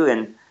to do,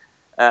 and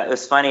it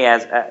was funny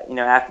as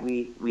after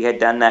we had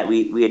done that,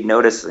 we had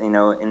noticed in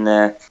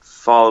the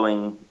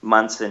following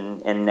months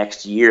and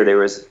next year there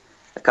was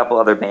a couple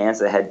other bands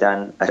that had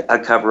done a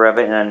cover of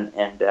it,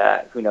 and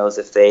who knows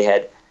if they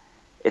had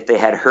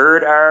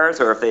heard ours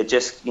or if they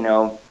just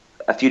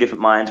a few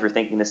different minds were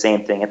thinking the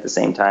same thing at the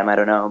same time. I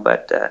don't know,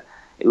 but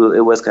it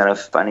was kind of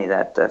funny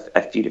that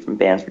a few different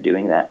bands were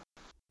doing that.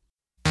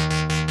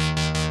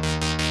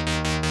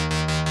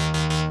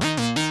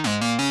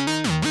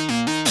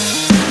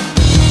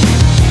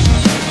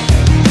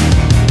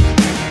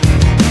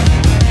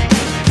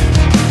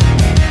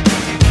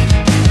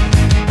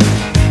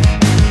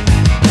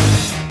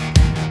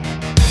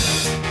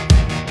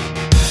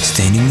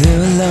 Standing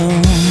there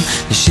alone,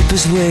 the ship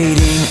is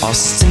waiting, all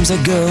systems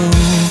are go.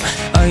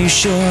 Are you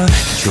sure?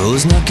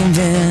 Control's not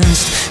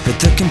convinced, but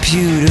the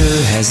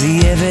computer has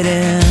the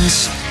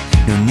evidence.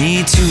 No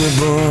need to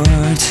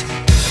abort.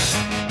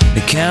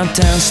 The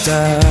countdown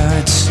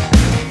starts.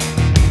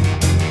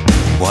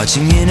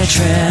 Watching in a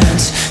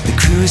trance, the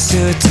crew is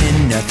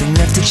certain, nothing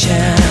left to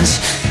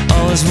chance.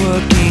 All is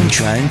working,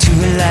 trying to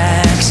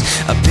relax.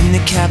 Up in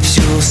the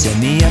capsule, send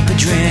me up a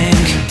drink.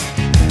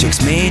 Jake's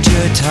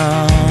Major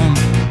Tom.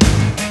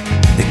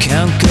 The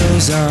count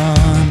goes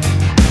on.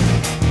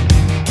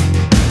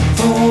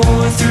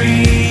 4,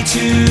 3,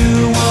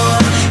 2,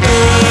 1.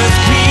 Earth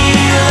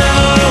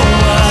below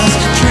us,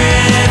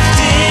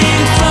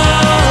 drifting,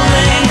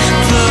 falling,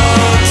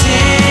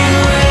 floating,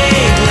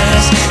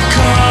 weightless,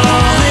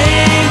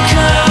 calling,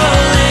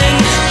 calling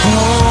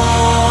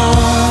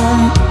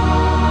home.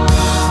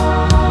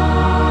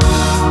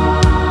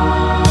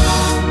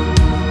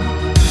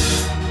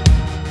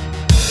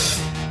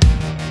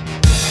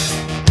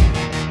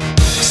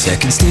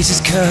 Second stage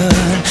is cut,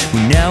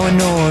 we're now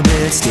in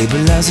orbit,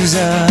 stabilizers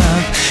up,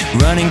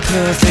 running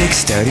perfect,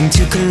 starting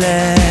to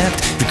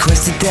collect,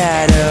 requested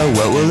data,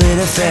 what will it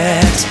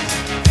affect,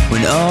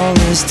 when all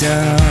is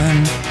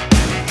done,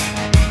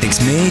 thanks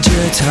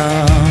Major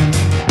Tom.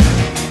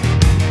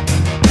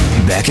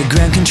 Back at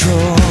ground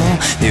control,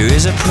 there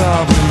is a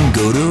problem,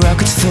 go to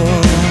rockets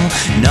full,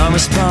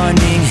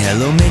 non-responding,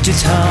 hello Major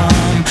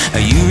Tom,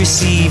 are you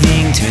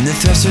receiving, turn the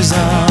thrusters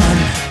on,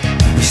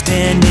 we're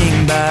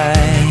standing by.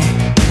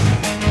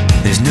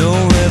 There's no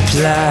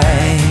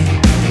reply.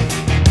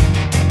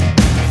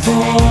 4,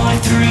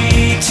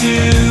 3,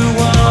 2,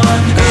 1.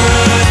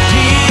 Earth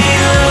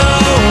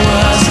below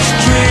us,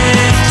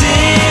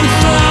 drifting,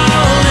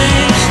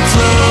 falling,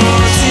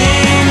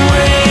 floating,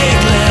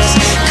 weightless,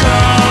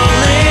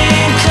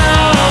 calling,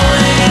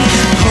 calling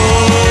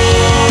home.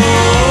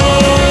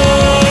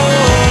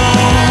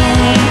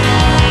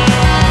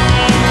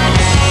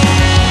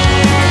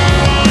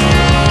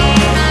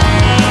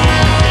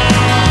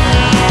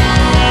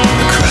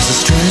 Across the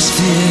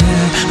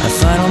stratosphere, a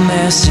final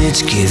message,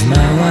 give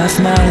my wife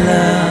my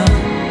love,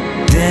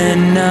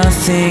 then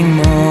nothing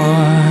more.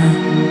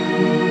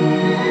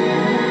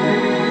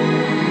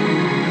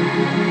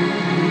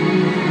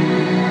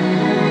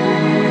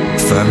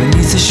 far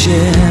beneath the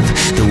ship.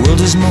 The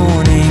world is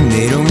mourning,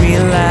 they don't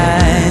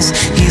realize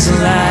he's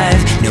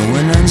alive. No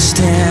one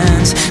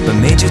understands, but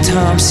Major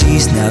Tom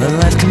sees now that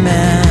life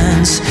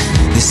commands.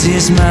 This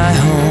is my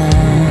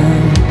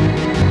home,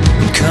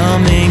 I'm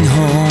coming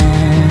home.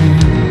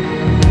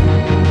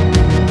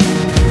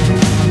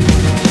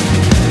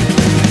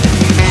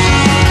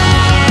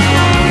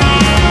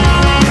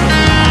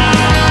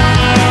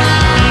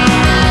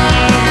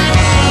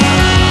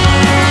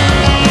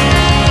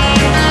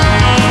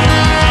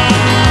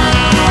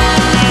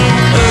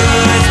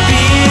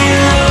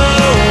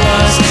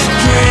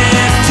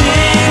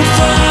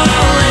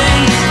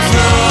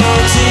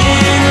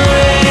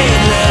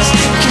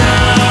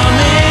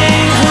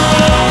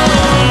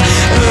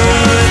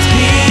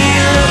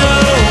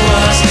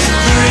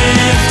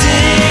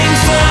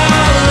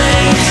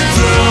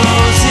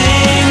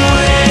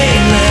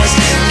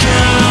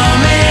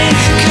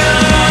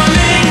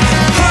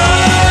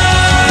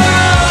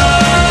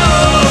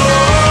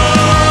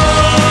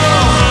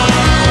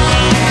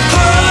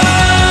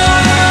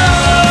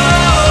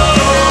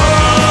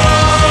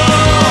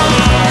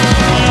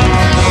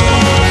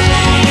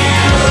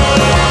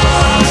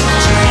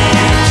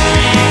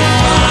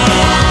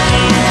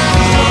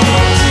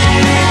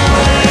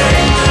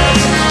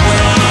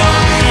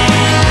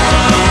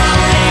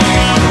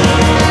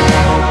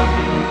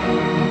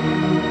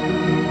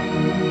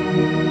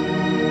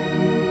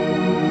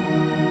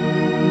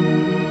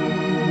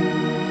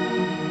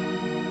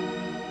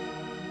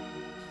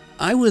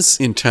 I was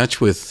in touch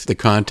with the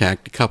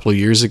Contact a couple of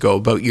years ago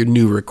about your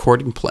new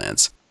recording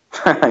plans.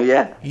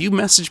 Yeah. You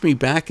messaged me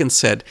back and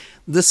said,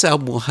 this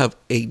album will have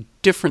a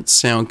different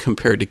sound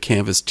compared to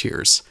Canvas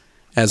Tears,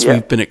 as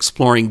we've been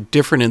exploring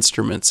different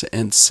instruments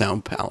and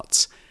sound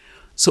palettes.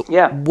 So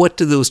what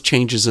do those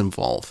changes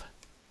involve?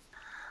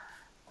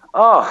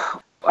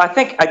 Oh, I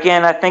think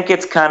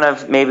it's kind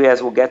of, maybe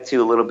as we'll get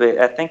to a little bit,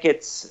 I think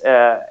it's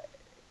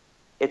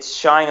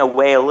shying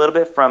away a little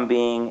bit from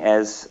being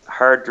as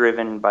hard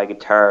driven by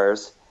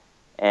guitars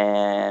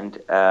and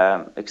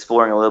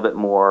exploring a little bit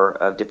more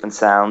of different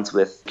sounds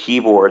with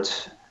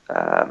keyboards.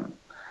 At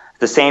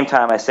the same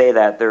time I say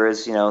that,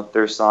 there's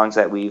songs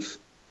that we've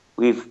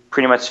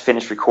pretty much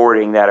finished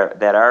recording that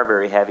are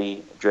very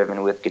heavy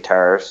driven with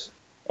guitars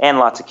and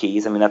lots of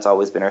keys. I mean, that's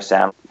always been our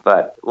sound,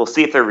 but we'll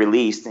see if they're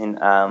released. And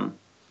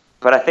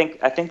but I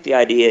think the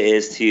idea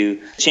is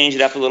to change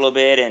it up a little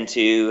bit and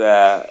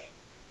to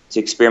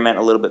experiment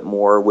a little bit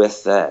more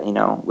with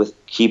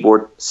with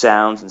keyboard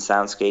sounds and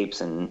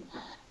soundscapes and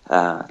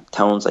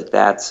tones like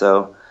that.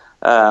 So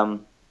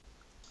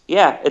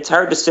it's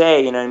hard to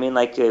say. You know what I mean?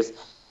 Like,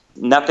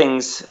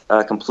 nothing's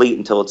complete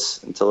until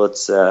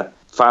it's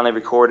finally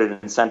recorded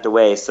and sent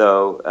away.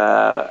 So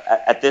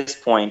at this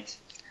point,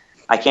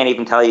 I can't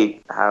even tell you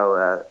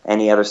how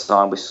any other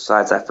song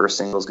besides that first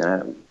single is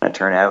going to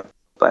turn out.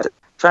 But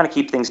trying to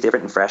keep things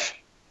different and fresh.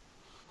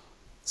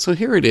 So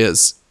here it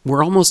is.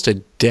 We're almost a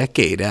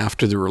decade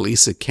after the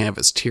release of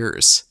Canvas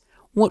Tears.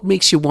 What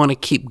makes you want to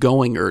keep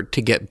going or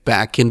to get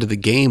back into the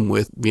game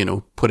with,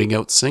 putting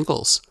out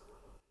singles?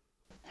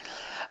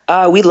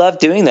 We love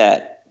doing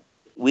that.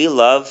 We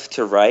love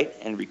to write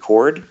and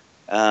record.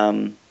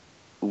 In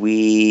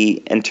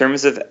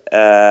terms of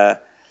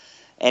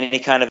any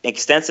kind of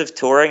extensive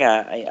touring,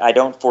 I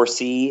don't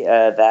foresee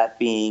that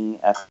being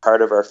a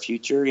part of our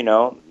future. You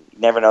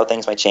never know,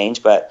 things might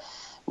change, but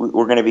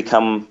we're going to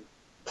become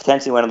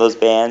potentially one of those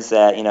bands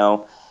that,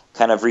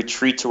 kind of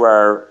retreat to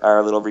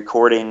our little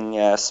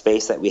recording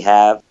space that we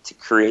have to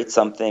create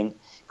something,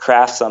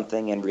 craft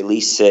something, and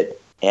release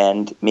it.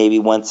 And maybe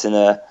once in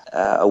a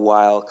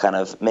while kind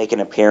of make an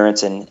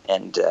appearance and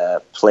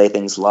play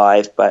things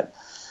live. But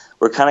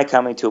we're kind of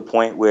coming to a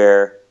point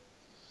where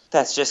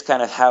that's just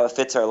kind of how it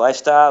fits our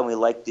lifestyle, and we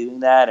like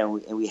doing that. And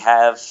we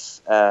have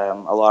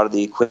a lot of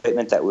the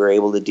equipment that we're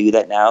able to do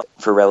that now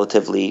for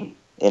relatively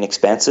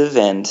inexpensive.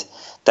 And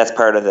that's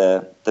part of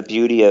the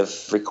beauty of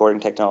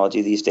recording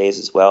technology these days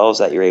as well, is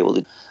that you're able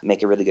to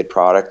make a really good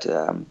product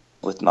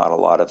with not a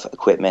lot of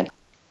equipment.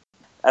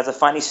 As a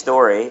funny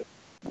story,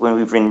 when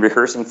we've been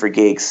rehearsing for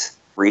gigs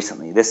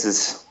recently,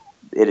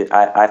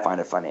 I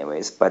find it funny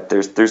anyways, but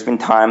there's been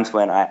times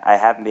when I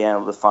haven't been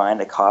able to find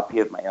a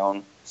copy of my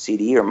own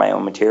CD or my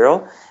own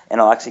material,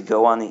 and I'll actually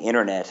go on the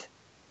internet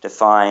to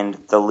find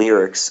the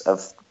lyrics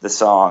of the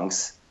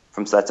songs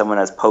that someone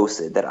has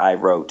posted that I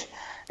wrote.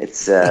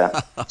 It's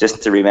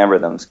just to remember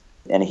them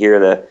and hear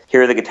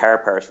the guitar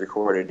parts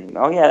recorded. And,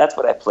 oh yeah, that's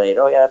what I played.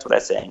 Oh yeah, that's what I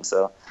sang.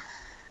 So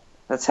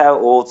that's how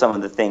old some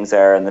of the things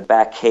are in the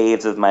back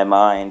caves of my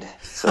mind.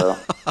 So.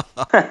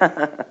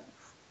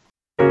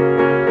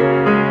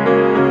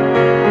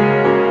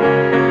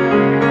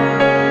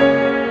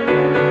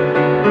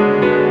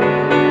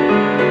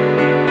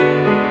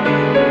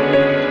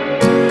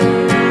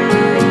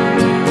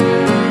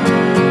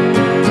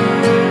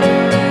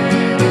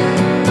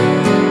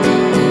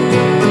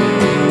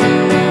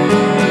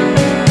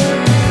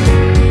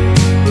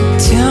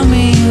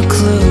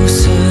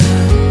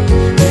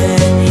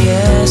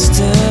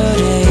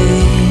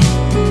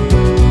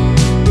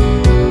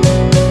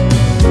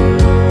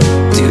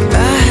 Do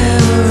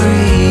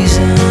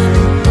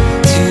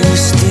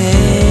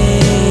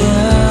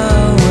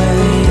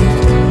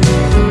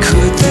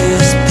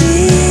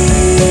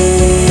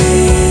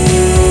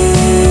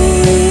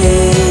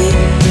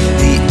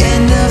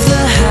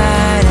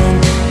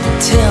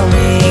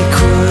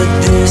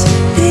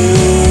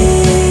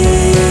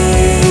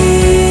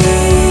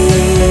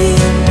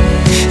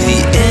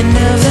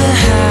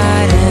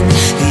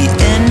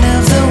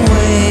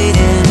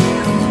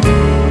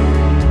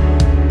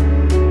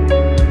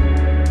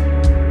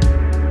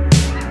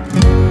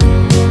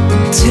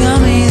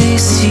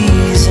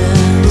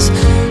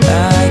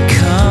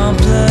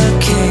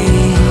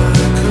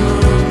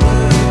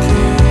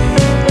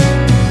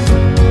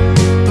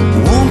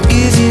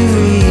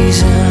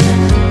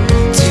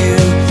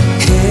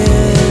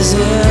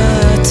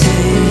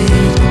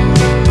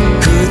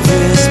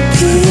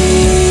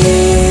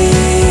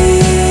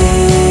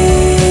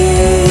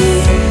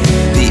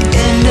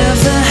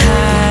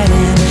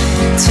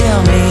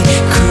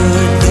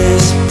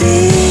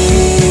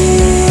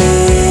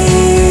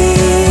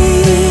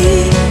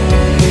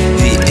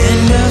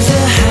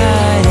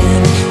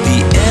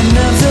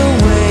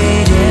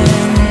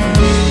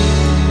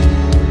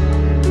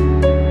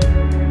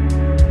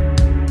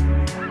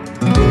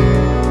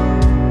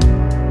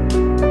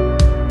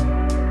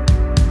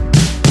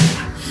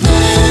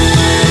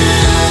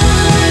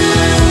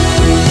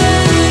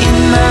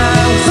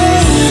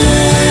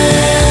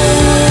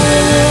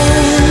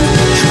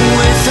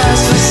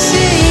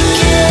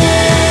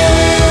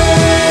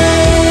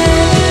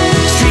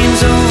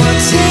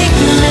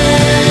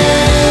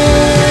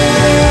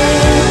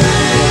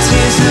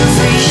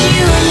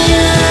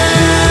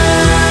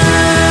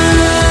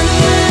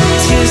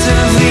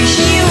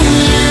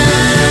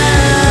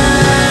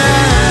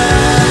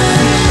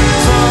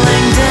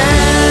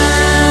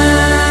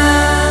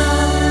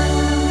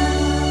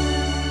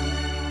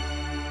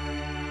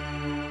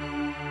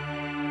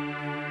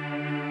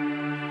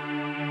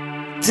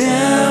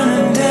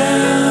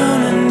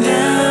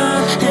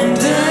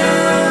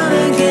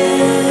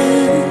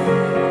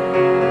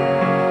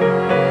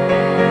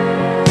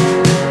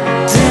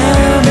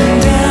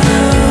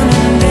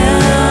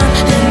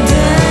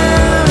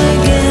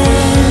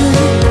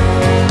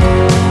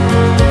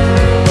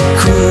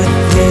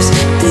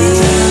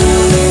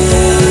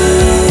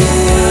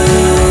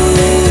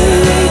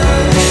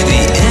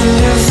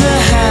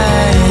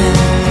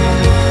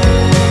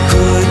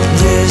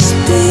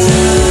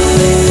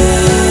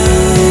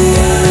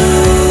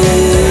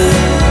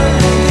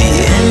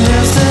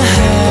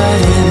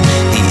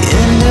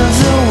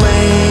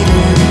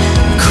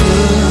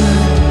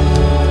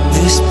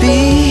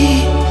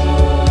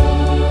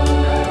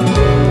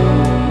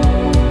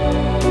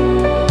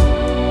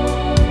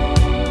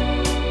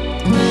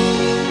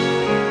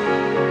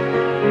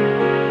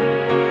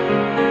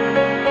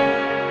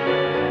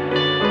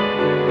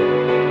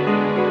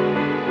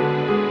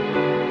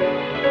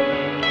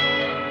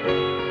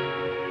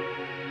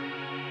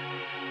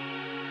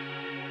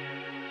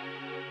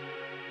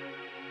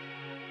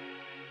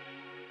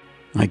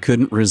I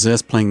couldn't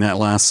resist playing that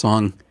last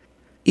song.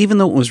 Even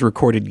though it was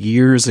recorded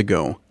years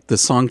ago, the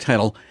song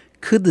title,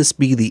 Could This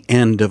Be the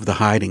End of the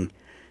Hiding,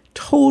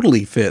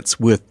 totally fits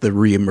with the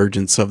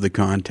reemergence of the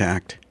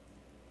Contact.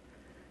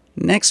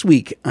 Next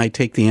week, I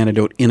take the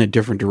Antidote in a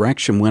different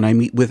direction when I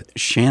meet with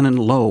Shannon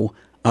Lowe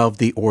of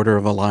the Order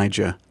of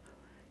Elijah.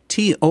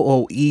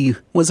 TOOE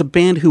was a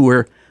band who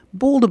were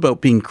bold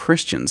about being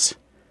Christians.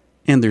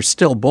 And they're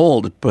still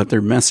bold, but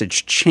their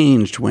message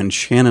changed when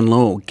Shannon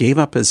Lowe gave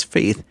up his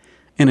faith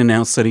and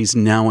announced that he's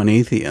now an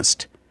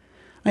atheist.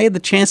 I had the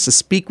chance to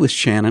speak with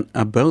Shannon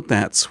about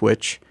that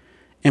switch,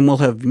 and we'll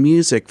have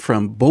music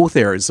from both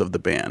eras of the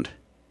band.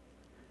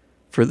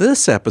 For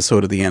this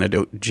episode of The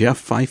Antidote, Geoff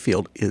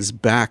Fifield is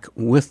back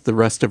with the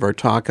rest of our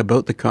talk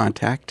about the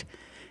Contact,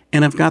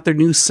 and I've got their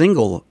new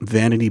single,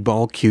 Vanity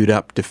Ball, queued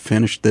up to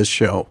finish this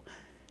show.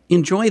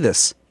 Enjoy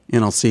this,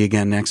 and I'll see you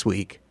again next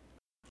week.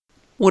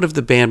 What have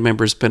the band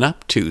members been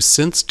up to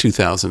since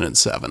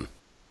 2007?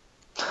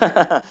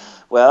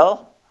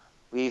 Well,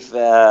 we've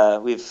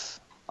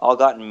all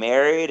gotten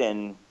married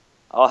and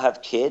all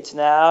have kids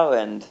now,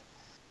 and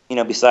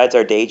besides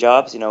our day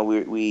jobs,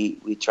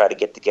 we try to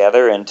get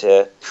together and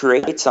to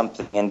create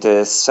something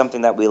into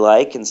something that we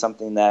like and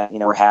something that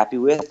we're happy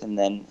with, and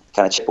then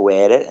kind of chip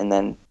away at it. And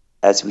then,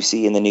 as we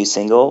see in the new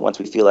single, once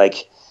we feel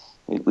like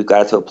we've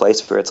got it to a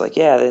place where it's like,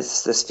 yeah,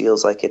 this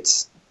feels like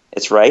it's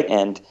right,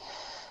 and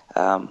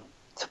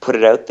to put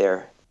it out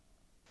there.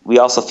 We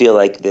also feel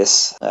like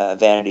this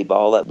Vanity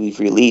Ball that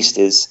we've released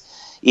is,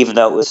 even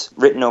though it was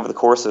written over the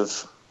course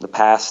of the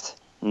past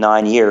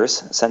 9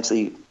 years,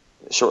 essentially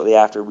shortly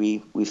after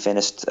we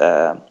finished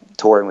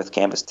touring with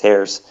Canvas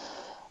Tears,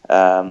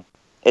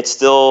 it's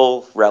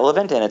still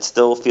relevant, and it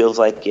still feels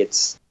like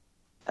it's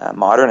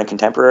modern and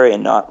contemporary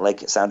and not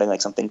like sounding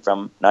like something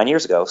from 9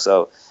 years ago.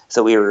 So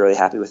we were really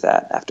happy with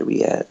that after we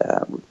had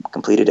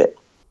completed it.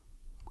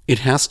 It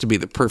has to be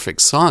the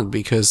perfect song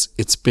because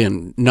it's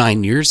been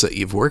 9 years that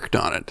you've worked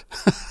on it.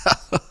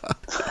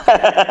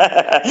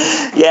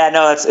 Yeah,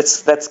 no,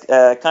 that's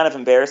kind of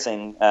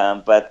embarrassing,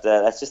 but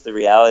that's just the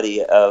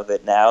reality of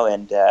it now.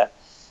 And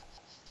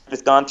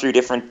it's gone through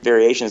different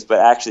variations, but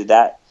actually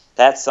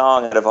that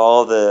song, out of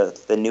all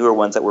the newer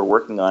ones that we're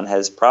working on,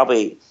 has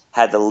probably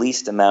had the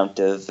least amount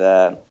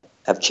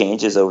of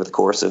changes over the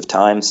course of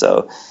time.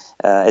 So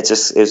it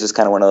was just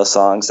kind of one of those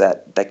songs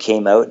that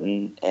came out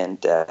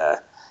and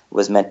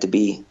was meant to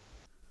be.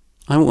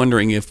 I'm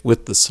wondering if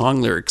with the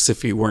song lyrics,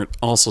 if you weren't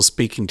also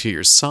speaking to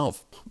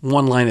yourself.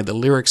 One line of the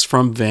lyrics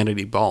from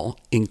Vanity Ball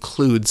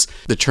includes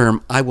the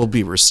term, I will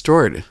be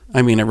restored.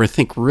 I mean, I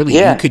think really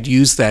you could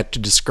use that to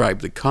describe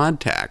the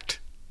Contact,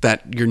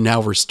 that you're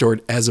now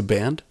restored as a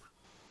band?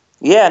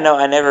 Yeah, no,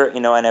 I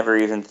never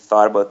even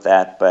thought about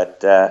that,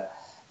 but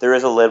there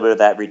is a little bit of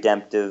that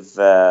redemptive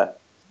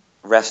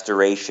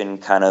restoration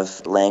kind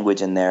of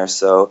language in there.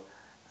 So,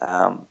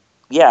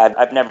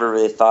 I've never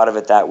really thought of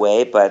it that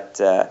way,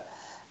 but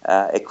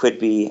it could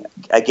be,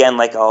 again,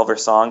 like all of our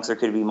songs, there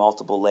could be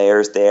multiple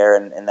layers there,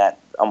 and that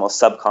almost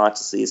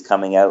subconsciously is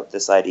coming out,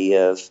 this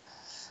idea of,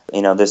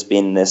 there's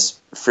been this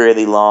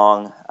fairly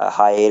long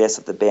hiatus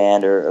of the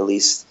band, or at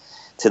least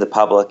to the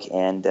public,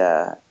 and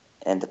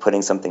to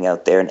putting something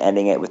out there and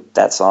ending it with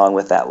that song,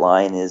 with that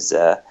line is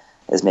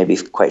maybe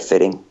quite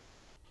fitting.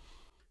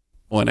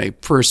 When I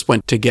first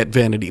went to get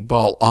Vanity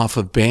Ball off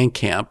of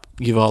Bandcamp,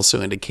 you've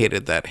also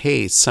indicated that,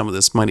 hey, some of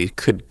this money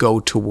could go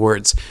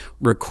towards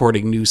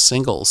recording new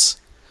singles.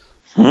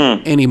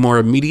 Any more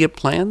immediate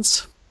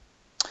plans?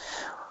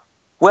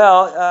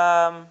 Well,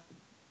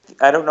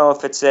 I don't know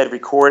if it said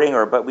recording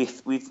but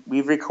we've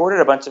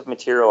recorded a bunch of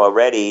material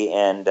already,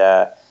 and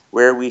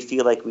where we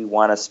feel like we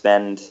want to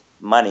spend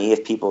money,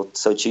 if people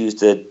so choose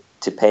to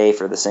pay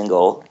for the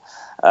single,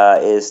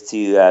 is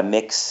to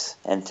mix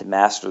and to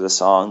master the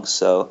songs.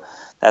 So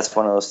that's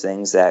one of those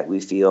things that we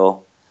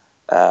feel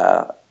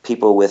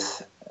people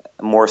with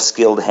more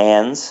skilled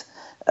hands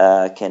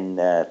can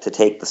to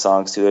take the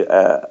songs to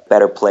a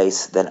better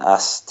place than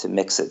us to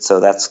mix it. So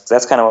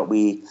that's kind of what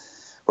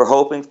we're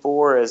hoping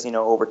for, is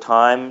over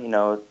time,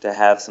 to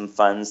have some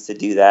funds to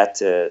do that,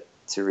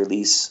 to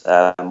release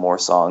more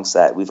songs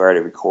that we've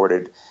already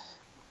recorded.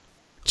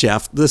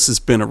 Geoff, this has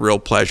been a real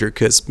pleasure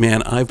because,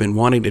 man, I've been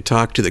wanting to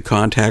talk to the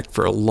Contact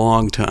for a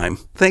long time.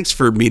 Thanks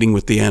for meeting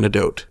with the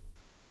Antidote.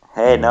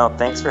 Hey, no,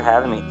 thanks for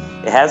having me.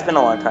 It has been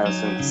a long time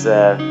since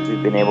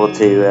we've been able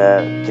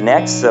to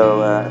connect, so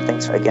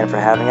thanks again for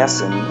having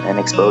us and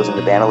exposing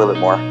the band a little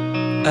bit more.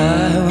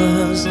 I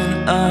was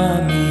an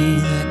army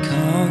that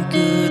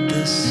conquered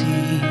the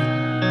sea.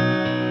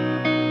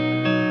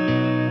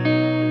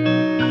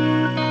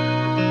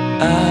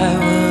 I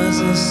was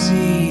a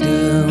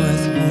cedar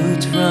with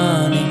roots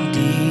running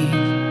deep.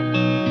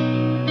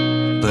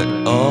 But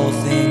all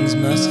things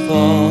must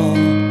fall,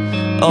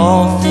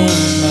 all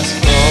things must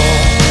fall.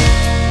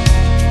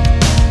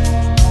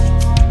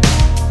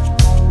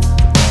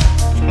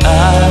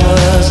 I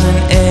was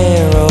an